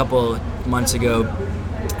a couple months ago,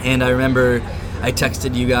 and I remember I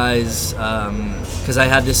texted you guys because I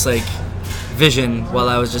had this like vision while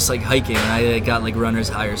I was just like hiking, and I got like runner's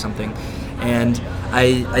high or something, and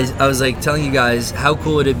I was like telling you guys how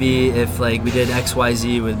cool would it be if like we did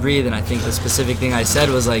XYZ with Breathe. And I think the specific thing I said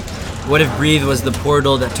was like, what if Breathe was the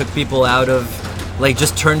portal that took people out of, like,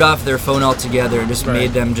 just turned off their phone altogether and just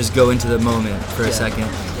made them just go into the moment for a second.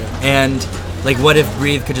 And like, what if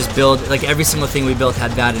Breathe could just build, like, every single thing we built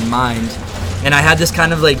had that in mind. And I had this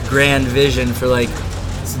kind of like grand vision for like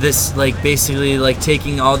this, like basically like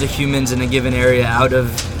taking all the humans in a given area out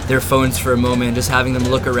of their phones for a moment, just having them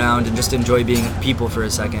look around and just enjoy being people for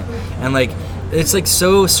a second. And like, it's like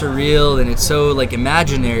so surreal and it's so like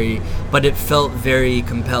imaginary, but it felt very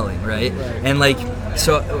compelling, right? And like,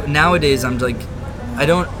 so nowadays I'm like, I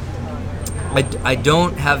don't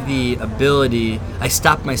have the ability. I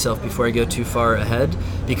stop myself before I go too far ahead,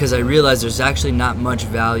 because I realize there's actually not much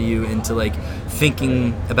value into like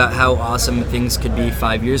thinking about how awesome things could be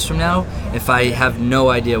 5 years from now if I have no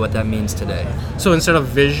idea what that means today. So instead of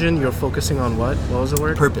vision, you're focusing on what? What was the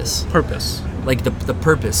word? Purpose. Purpose. Like the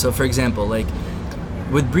purpose. So for example, like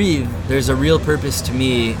with Breathe, there's a real purpose to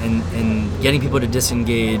me in getting people to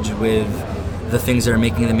disengage with the things that are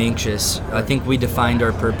making them anxious. I think we defined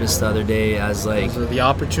our purpose the other day as like the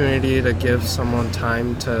opportunity to give someone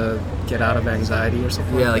time to get out of anxiety or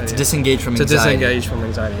something. Yeah, like to disengage from anxiety. To disengage from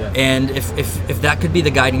anxiety, yeah. And if that could be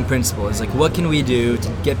the guiding principle, is like, what can we do to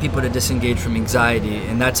get people to disengage from anxiety?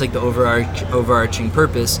 And that's like the overarching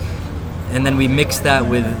purpose. and then we mix that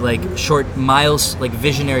with like short like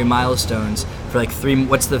visionary milestones for like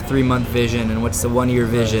what's the 3-month vision and what's the 1-year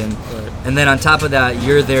vision, Right. and then on top of that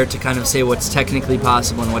you're there to kind of say what's technically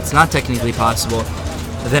possible and what's not technically possible.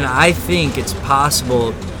 Then I think it's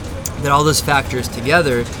possible that all those factors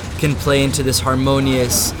together can play into this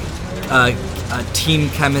harmonious team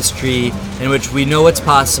chemistry in which we know what's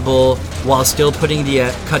possible while still putting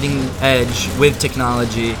the cutting edge with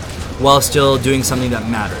technology, while still doing something that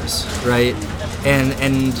matters, right?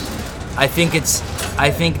 And I think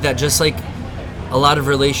that just like a lot of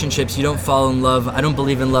relationships, you don't fall in love. I don't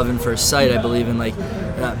believe in love in first sight. I believe in like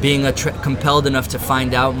being compelled enough to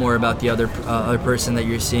find out more about the other person that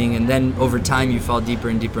you're seeing, and then over time you fall deeper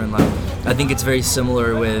and deeper in love. I think it's very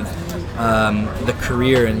similar with the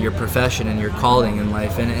career and your profession and your calling in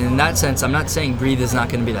life. And in that sense, I'm not saying Breathe is not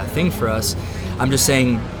going to be that thing for us. I'm just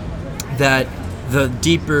saying that the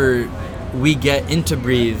deeper we get into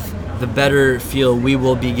Breathe, the better feel we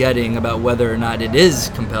will be getting about whether or not it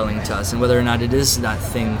is compelling to us and whether or not it is that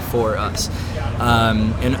thing for us.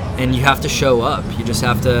 And you have to show up. You just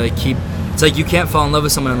have to keep. It's like you can't fall in love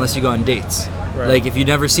with someone unless you go on dates. Right. Like if you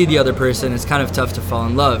never see the other person, it's kind of tough to fall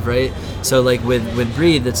in love, right? So like with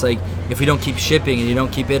Breathe, it's like if we don't keep shipping and you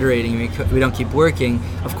don't keep iterating, we don't keep working,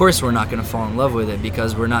 of course we're not going to fall in love with it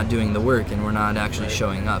because we're not doing the work and we're not actually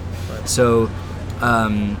showing up. Right. So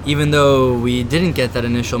even though we didn't get that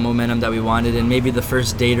initial momentum that we wanted, and maybe the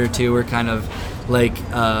first date or two were kind of like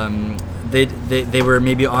they were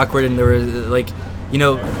maybe awkward, and they were like, you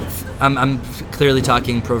know, I'm clearly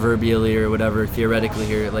talking proverbially or whatever, theoretically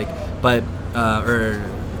here, like, but or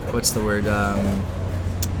what's the word,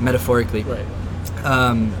 metaphorically. Right.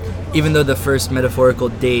 Even though the first metaphorical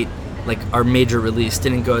date, like our major release,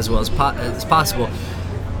 didn't go as well as possible,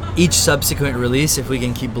 each subsequent release, if we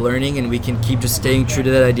can keep learning and we can keep just staying true to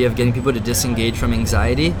that idea of getting people to disengage from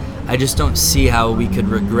anxiety, I just don't see how we could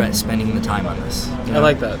regret spending the time on this. You know? I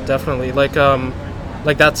like that, definitely. Like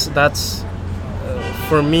that's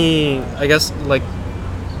for me, I guess, like,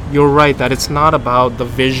 you're right that it's not about the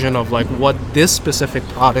vision of like what this specific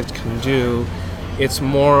product can do. It's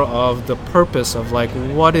more of the purpose of like,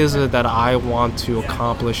 what is it that I want to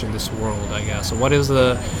accomplish in this world, I guess. What is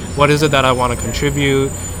it that I want to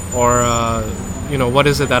contribute, or what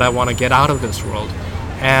is it that I want to get out of this world,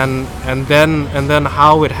 and then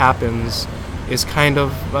how it happens is kind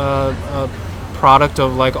of a product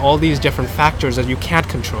of like all these different factors that you can't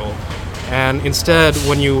control. And instead,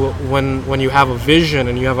 when you have a vision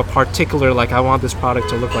and you have a particular, like, I want this product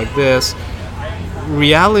to look like this,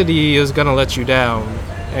 reality is gonna let you down,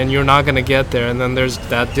 and you're not gonna get there, and then there's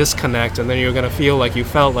that disconnect, and then you're gonna feel like you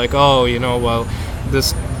felt like, oh, well,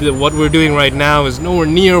 what we're doing right now is nowhere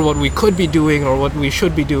near what we could be doing or what we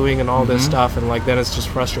should be doing, and all this stuff, and like then it's just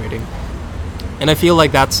frustrating. And I feel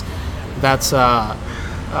like that's a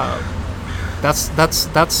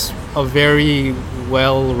very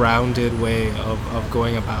well-rounded way of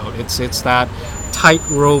going about. It's that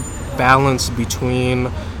tightrope balance between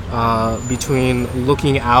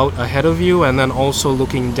looking out ahead of you and then also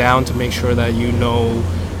looking down to make sure that you know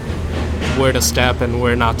where to step and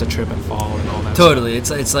where not to trip and fall and all that. Totally.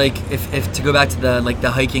 It's like if to go back to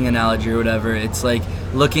the hiking analogy or whatever, it's like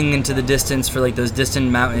looking into the distance for like those distant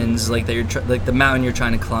mountains, like that you're like the mountain you're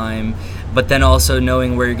trying to climb, but then also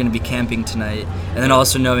knowing where you're going to be camping tonight, and then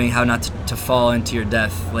also knowing how not to fall into your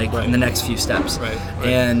death, like in the next few steps. Right.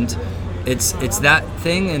 And it's that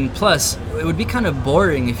thing, and plus it would be kind of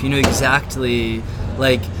boring if you knew exactly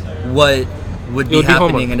like what would be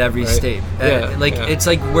happening at every step. It's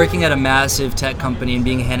like working at a massive tech company and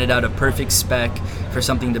being handed out a perfect spec for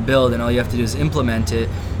something to build, and all you have to do is implement it.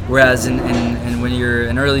 Whereas when you're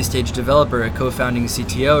an early stage developer, a co-founding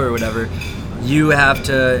CTO or whatever, you have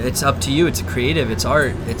to, it's up to you. It's creative, it's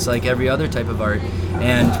art, it's like every other type of art,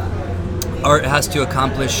 and art has to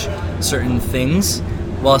accomplish certain things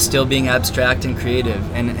while still being abstract and creative,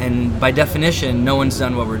 and by definition no one's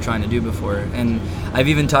done what we're trying to do before. And I've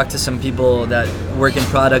even talked to some people that work in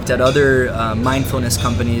product at other mindfulness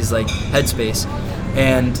companies like Headspace,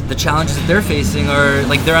 and the challenges that they're facing are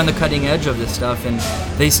like they're on the cutting edge of this stuff and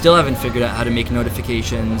they still haven't figured out how to make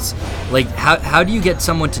notifications. Like how do you get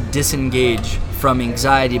someone to disengage from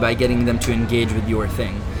anxiety by getting them to engage with your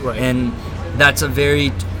thing? Right. And that's a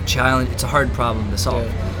very challenge. It's a hard problem to solve.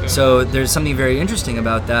 Yeah. So there's something very interesting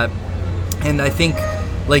about that, and I think,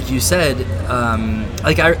 like you said,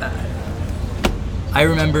 like I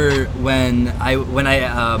remember when I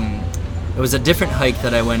it was a different hike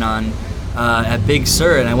that I went on at Big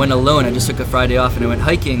Sur, and I went alone. I just took a Friday off and I went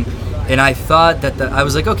hiking, and I thought that I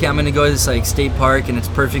was like, okay, I'm gonna go to this like state park and it's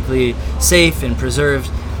perfectly safe and preserved.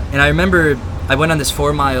 And I remember I went on this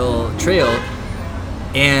 4-mile trail,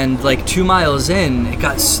 and like 2 miles in, it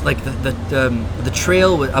got like the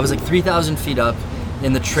trail was, I was like 3,000 feet up,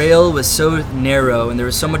 and the trail was so narrow, and there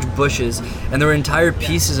was so much bushes, and there were entire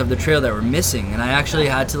pieces of the trail that were missing, and I actually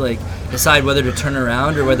had to like decide whether to turn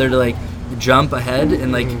around or whether to like jump ahead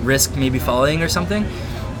and like risk maybe falling or something.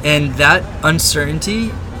 And that uncertainty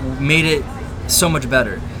made it so much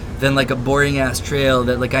better than like a boring ass trail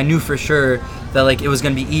that like I knew for sure that like it was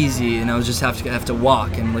gonna be easy and I was just have to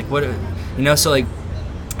walk, and like what, you know. So like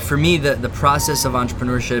for me, the process of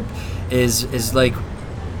entrepreneurship is like,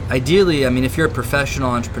 ideally, I mean, if you're a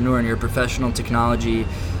professional entrepreneur and you're a professional technology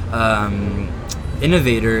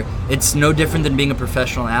innovator, it's no different than being a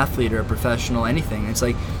professional athlete or a professional anything. It's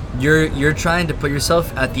like you're trying to put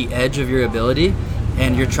yourself at the edge of your ability,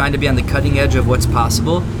 and you're trying to be on the cutting edge of what's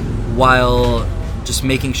possible while just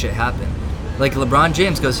making shit happen. Like LeBron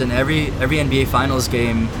James goes in every NBA Finals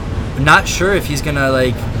game not sure if he's gonna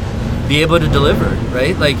like be able to deliver,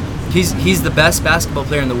 right? Like he's the best basketball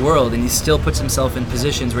player in the world, and he still puts himself in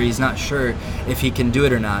positions where he's not sure if he can do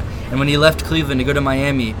it or not. And when he left Cleveland to go to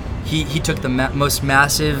Miami, he took the most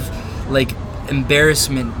massive like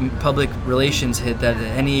embarrassment public relations hit that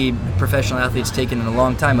any professional athlete's taken in a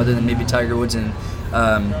long time, other than maybe Tiger Woods and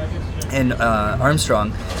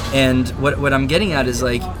Armstrong. And what I'm getting at is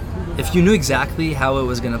like, if you knew exactly how it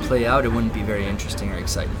was going to play out, it wouldn't be very interesting or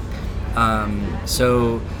exciting.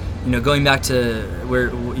 So, you know, going back to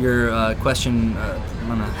where your question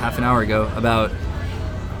half an hour ago about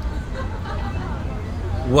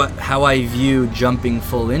how I view jumping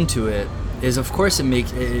full into it is, of course,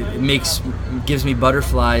 it gives me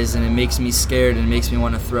butterflies, and it makes me scared, and it makes me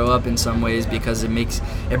want to throw up in some ways, because it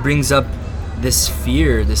brings up this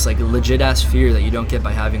fear, this like legit ass fear that you don't get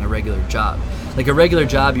by having a regular job. Like a regular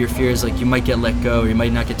job, your fear is like you might get let go, or you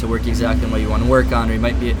might not get to work exactly what you want to work on, or you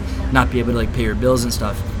might not be able to like pay your bills and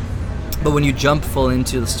stuff. But when you jump full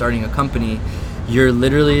into starting a company, you're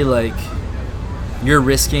literally like, you're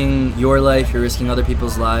risking your life, you're risking other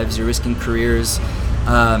people's lives, you're risking careers,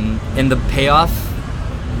 and the payoff,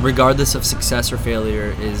 regardless of success or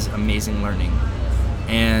failure, is amazing learning.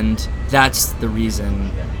 And that's the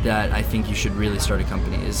reason that I think you should really start a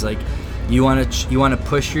company. Is like you want to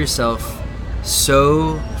push yourself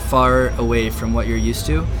so far away from what you're used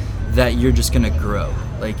to that you're just gonna grow.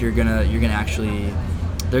 Like you're gonna actually.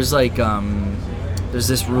 There's like there's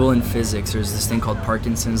this rule in physics. There's this thing called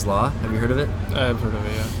Parkinson's law. Have you heard of it? I've heard of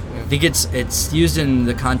it. Yeah. I think it's used in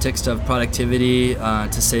the context of productivity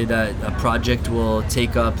to say that a project will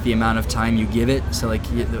take up the amount of time you give it. So like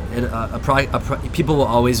people will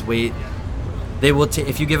always wait. They will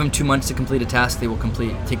if you give them 2 months to complete a task, they will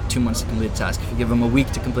take 2 months to complete a task. If you give them a week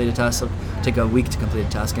to complete a task, they'll take a week to complete a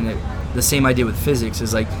task. And the same idea with physics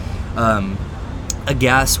is like a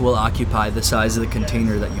gas will occupy the size of the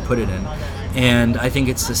container that you put it in. And I think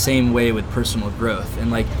it's the same way with personal growth.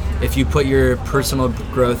 And like if you put your personal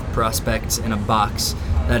growth prospects in a box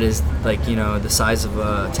that is like, you know, the size of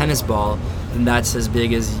a tennis ball, then that's as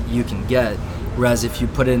big as you can get. Whereas if you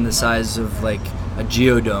put it in the size of like a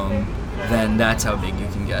geodome, then that's how big you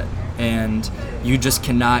can get. And you just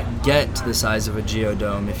cannot get to the size of a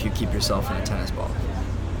geodome if you keep yourself in a tennis ball.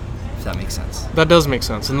 If that makes sense. That does make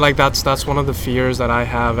sense. And like that's one of the fears that I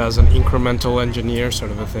have as an incremental engineer sort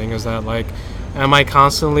of a thing, is that like, am I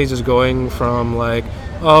constantly just going from like,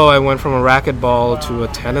 oh, I went from a racquetball to a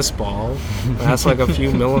tennis ball. That's like a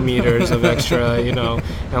few millimeters of extra, you know.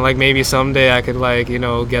 And like maybe someday I could like, you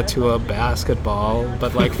know, get to a basketball,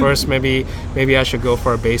 but like first maybe I should go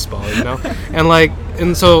for a baseball, you know.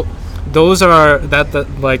 And so those are that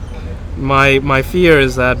like my fear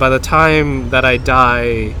is that by the time that I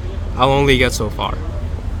die, I'll only get so far.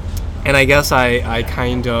 And I guess I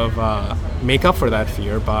kind of make up for that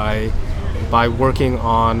fear by working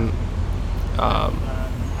on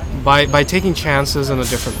by taking chances in a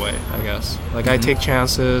different way, I guess. Like I take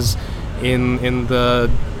chances in the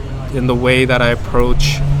way that I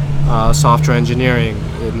approach software engineering,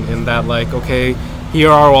 in that like, okay, here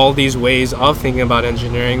are all these ways of thinking about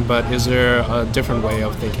engineering, but is there a different way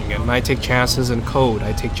of thinking it? And I take chances in code,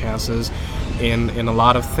 I take chances in a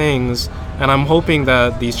lot of things, and I'm hoping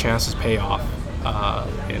that these chances pay off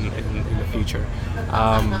in the future.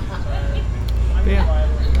 Yeah.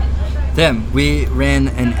 Damn, we ran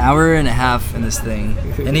an hour and a half in this thing.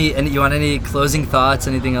 You want any closing thoughts?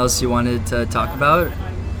 Anything else you wanted to talk about?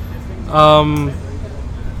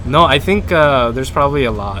 No, I think there's probably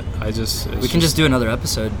a lot. We can just do another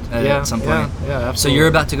episode at some point. Yeah, absolutely. So you're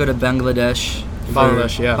about to go to Bangladesh.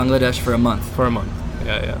 Bangladesh for a month. For a month.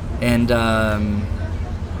 Yeah. And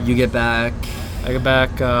you get back. I get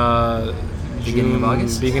back Beginning of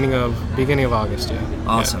August? Beginning of August, yeah.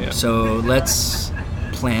 Awesome. Yeah. So let's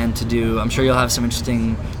plan to do, I'm sure you'll have some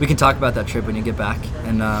interesting, we can talk about that trip when you get back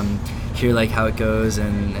and hear like how it goes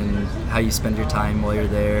and how you spend your time while you're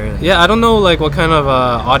there. Yeah, I don't know like what kind of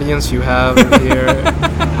audience you have here.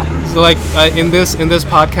 So like in this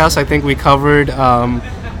podcast, I think we covered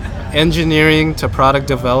engineering to product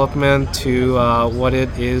development to what it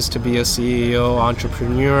is to be a CEO,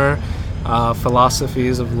 entrepreneur,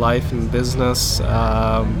 philosophies of life and business,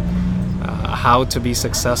 how to be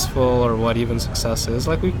successful or what even success is.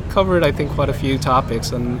 Like we covered, I think, quite a few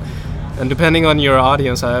topics, and depending on your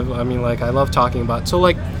audience, I love talking about. So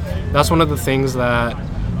like that's one of the things that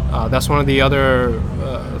that's one of the other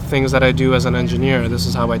things that I do as an engineer. This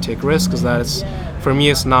is how I take risks. Is that it's for me,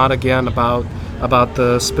 it's not again about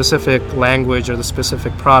the specific language or the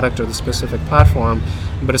specific product or the specific platform,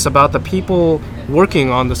 but it's about the people working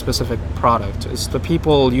on the specific product. It's the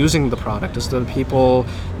people using the product. It's the people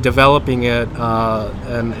developing it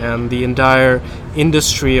and the entire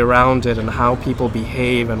industry around it and how people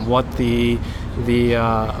behave and what the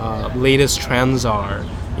latest trends are.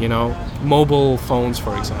 You know, mobile phones,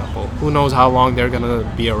 for example. Who knows how long they're going to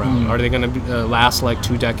be around? Are they going to last like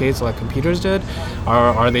 2 decades like computers did? Or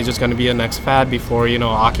are they just going to be a next fad before, you know,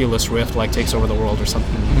 Oculus Rift like takes over the world or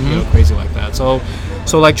something, you know, crazy like that? So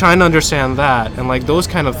like trying to understand that and like those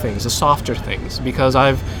kind of things, the softer things, because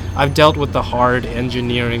I've dealt with the hard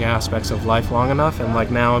engineering aspects of life long enough, and like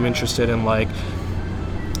now I'm interested in like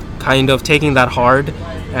kind of taking that hard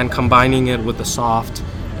and combining it with the soft.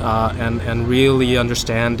 And really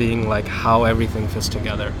understanding like how everything fits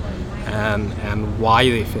together and why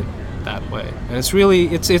they fit that way. And it's really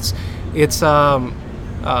my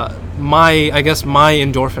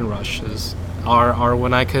endorphin rushes are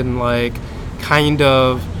when I can like kind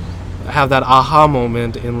of have that aha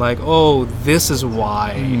moment in like, oh, this is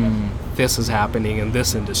why this is happening in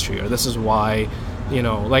this industry, or this is why, you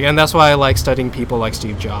know, like, and that's why I like studying people like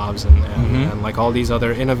Steve Jobs and like all these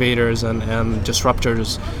other innovators and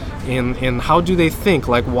disruptors in how do they think,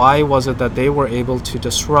 like why was it that they were able to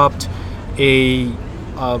disrupt a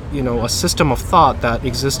system of thought that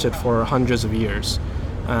existed for hundreds of years,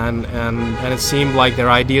 and it seemed like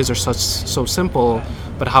their ideas are so simple,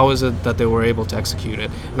 but how is it that they were able to execute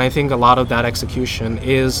it? And I think a lot of that execution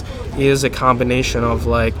is a combination of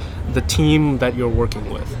like the team that you're working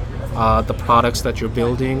with, the products that you're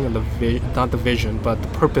building, and not the vision, but the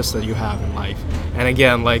purpose that you have in life. And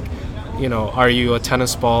again, like, you know, are you a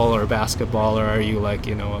tennis ball or a basketball, or are you like,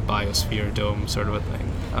 you know, a biosphere dome sort of a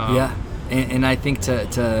thing? Yeah, and I think to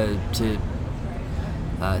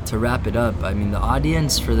wrap it up, I mean, the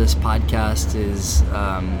audience for this podcast is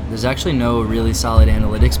there's actually no really solid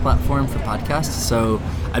analytics platform for podcasts, so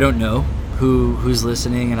I don't know who's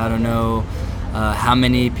listening, and I don't know how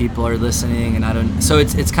many people are listening, and so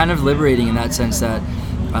it's kind of liberating in that sense that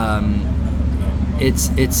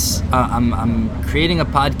I'm creating a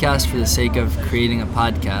podcast for the sake of creating a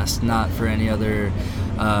podcast, not for any other.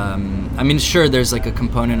 I mean, sure, there's like a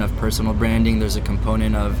component of personal branding. There's a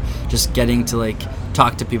component of just getting to like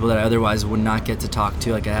talk to people that I otherwise would not get to talk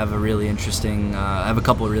to. Like I have I have a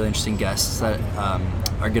couple of really interesting guests that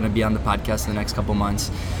are going to be on the podcast in the next couple months.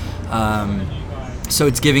 So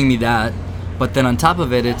it's giving me that. But then on top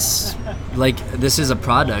of it, it's like this is a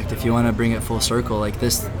product. If you want to bring it full circle, like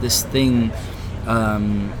this thing,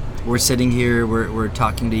 we're sitting here, we're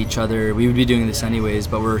talking to each other. We would be doing this anyways,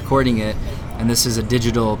 but we're recording it, and this is a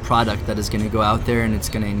digital product that is going to go out there and it's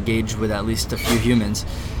going to engage with at least a few humans.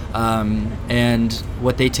 And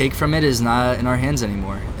what they take from it is not in our hands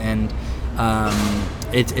anymore. And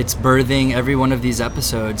it's birthing. Every one of these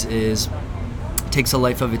episodes takes a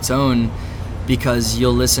life of its own, because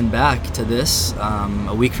you'll listen back to this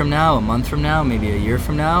a week from now, a month from now, maybe a year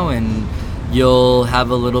from now, and you'll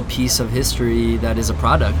have a little piece of history that is a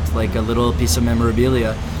product, like a little piece of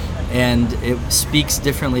memorabilia, and it speaks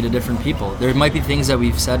differently to different people. There might be things that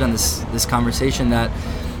we've said on this conversation that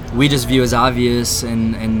we just view as obvious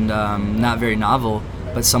and not very novel,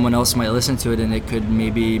 but someone else might listen to it and it could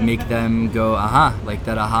maybe make them go, aha, like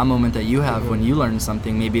that aha moment that you have when you learn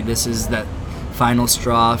something. Maybe this is that final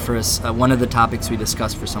straw for us, one of the topics we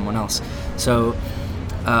discussed for someone else. So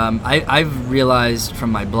I've realized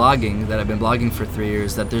from my blogging, that I've been blogging for 3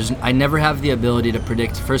 years, that I never have the ability to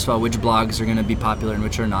predict, first of all, which blogs are going to be popular and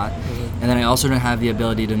which are not. And then I also don't have the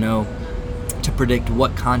ability to predict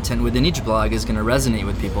what content within each blog is going to resonate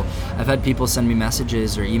with people. I've had people send me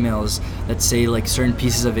messages or emails that say like certain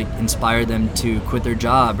pieces of it inspire them to quit their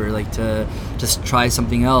job or like to just try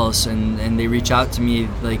something else, and they reach out to me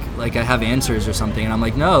like I have answers or something, and I'm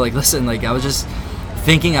like, no, like listen, like I was just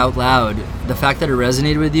thinking out loud, the fact that it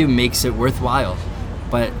resonated with you makes it worthwhile.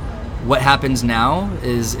 But what happens now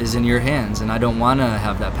is in your hands, and I don't want to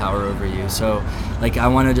have that power over you. So like I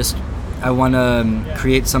want to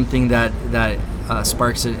create something that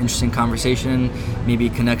sparks an interesting conversation, maybe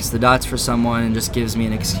connects the dots for someone, and just gives me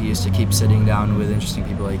an excuse to keep sitting down with interesting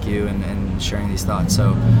people like you and sharing these thoughts.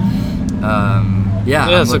 So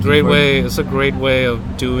it's a great way. It's a great way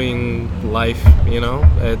of doing life.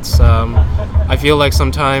 It's I feel like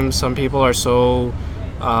sometimes some people are so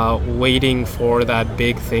waiting for that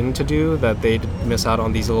big thing to do that they miss out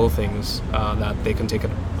on these little things that they can take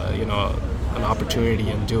an opportunity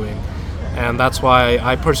in doing. And that's why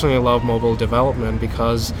I personally love mobile development,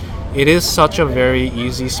 because it is such a very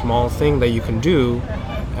easy, small thing that you can do,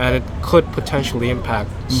 and it could potentially impact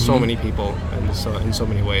so many people in so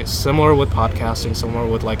many ways. Similar with podcasting, similar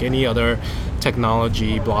with like any other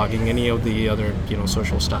technology, blogging, any of the other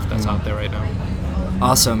social stuff that's out there right now.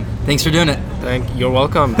 Awesome. Thanks for doing it. You're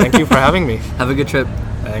welcome. Thank you for having me. Have a good trip.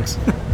 Thanks.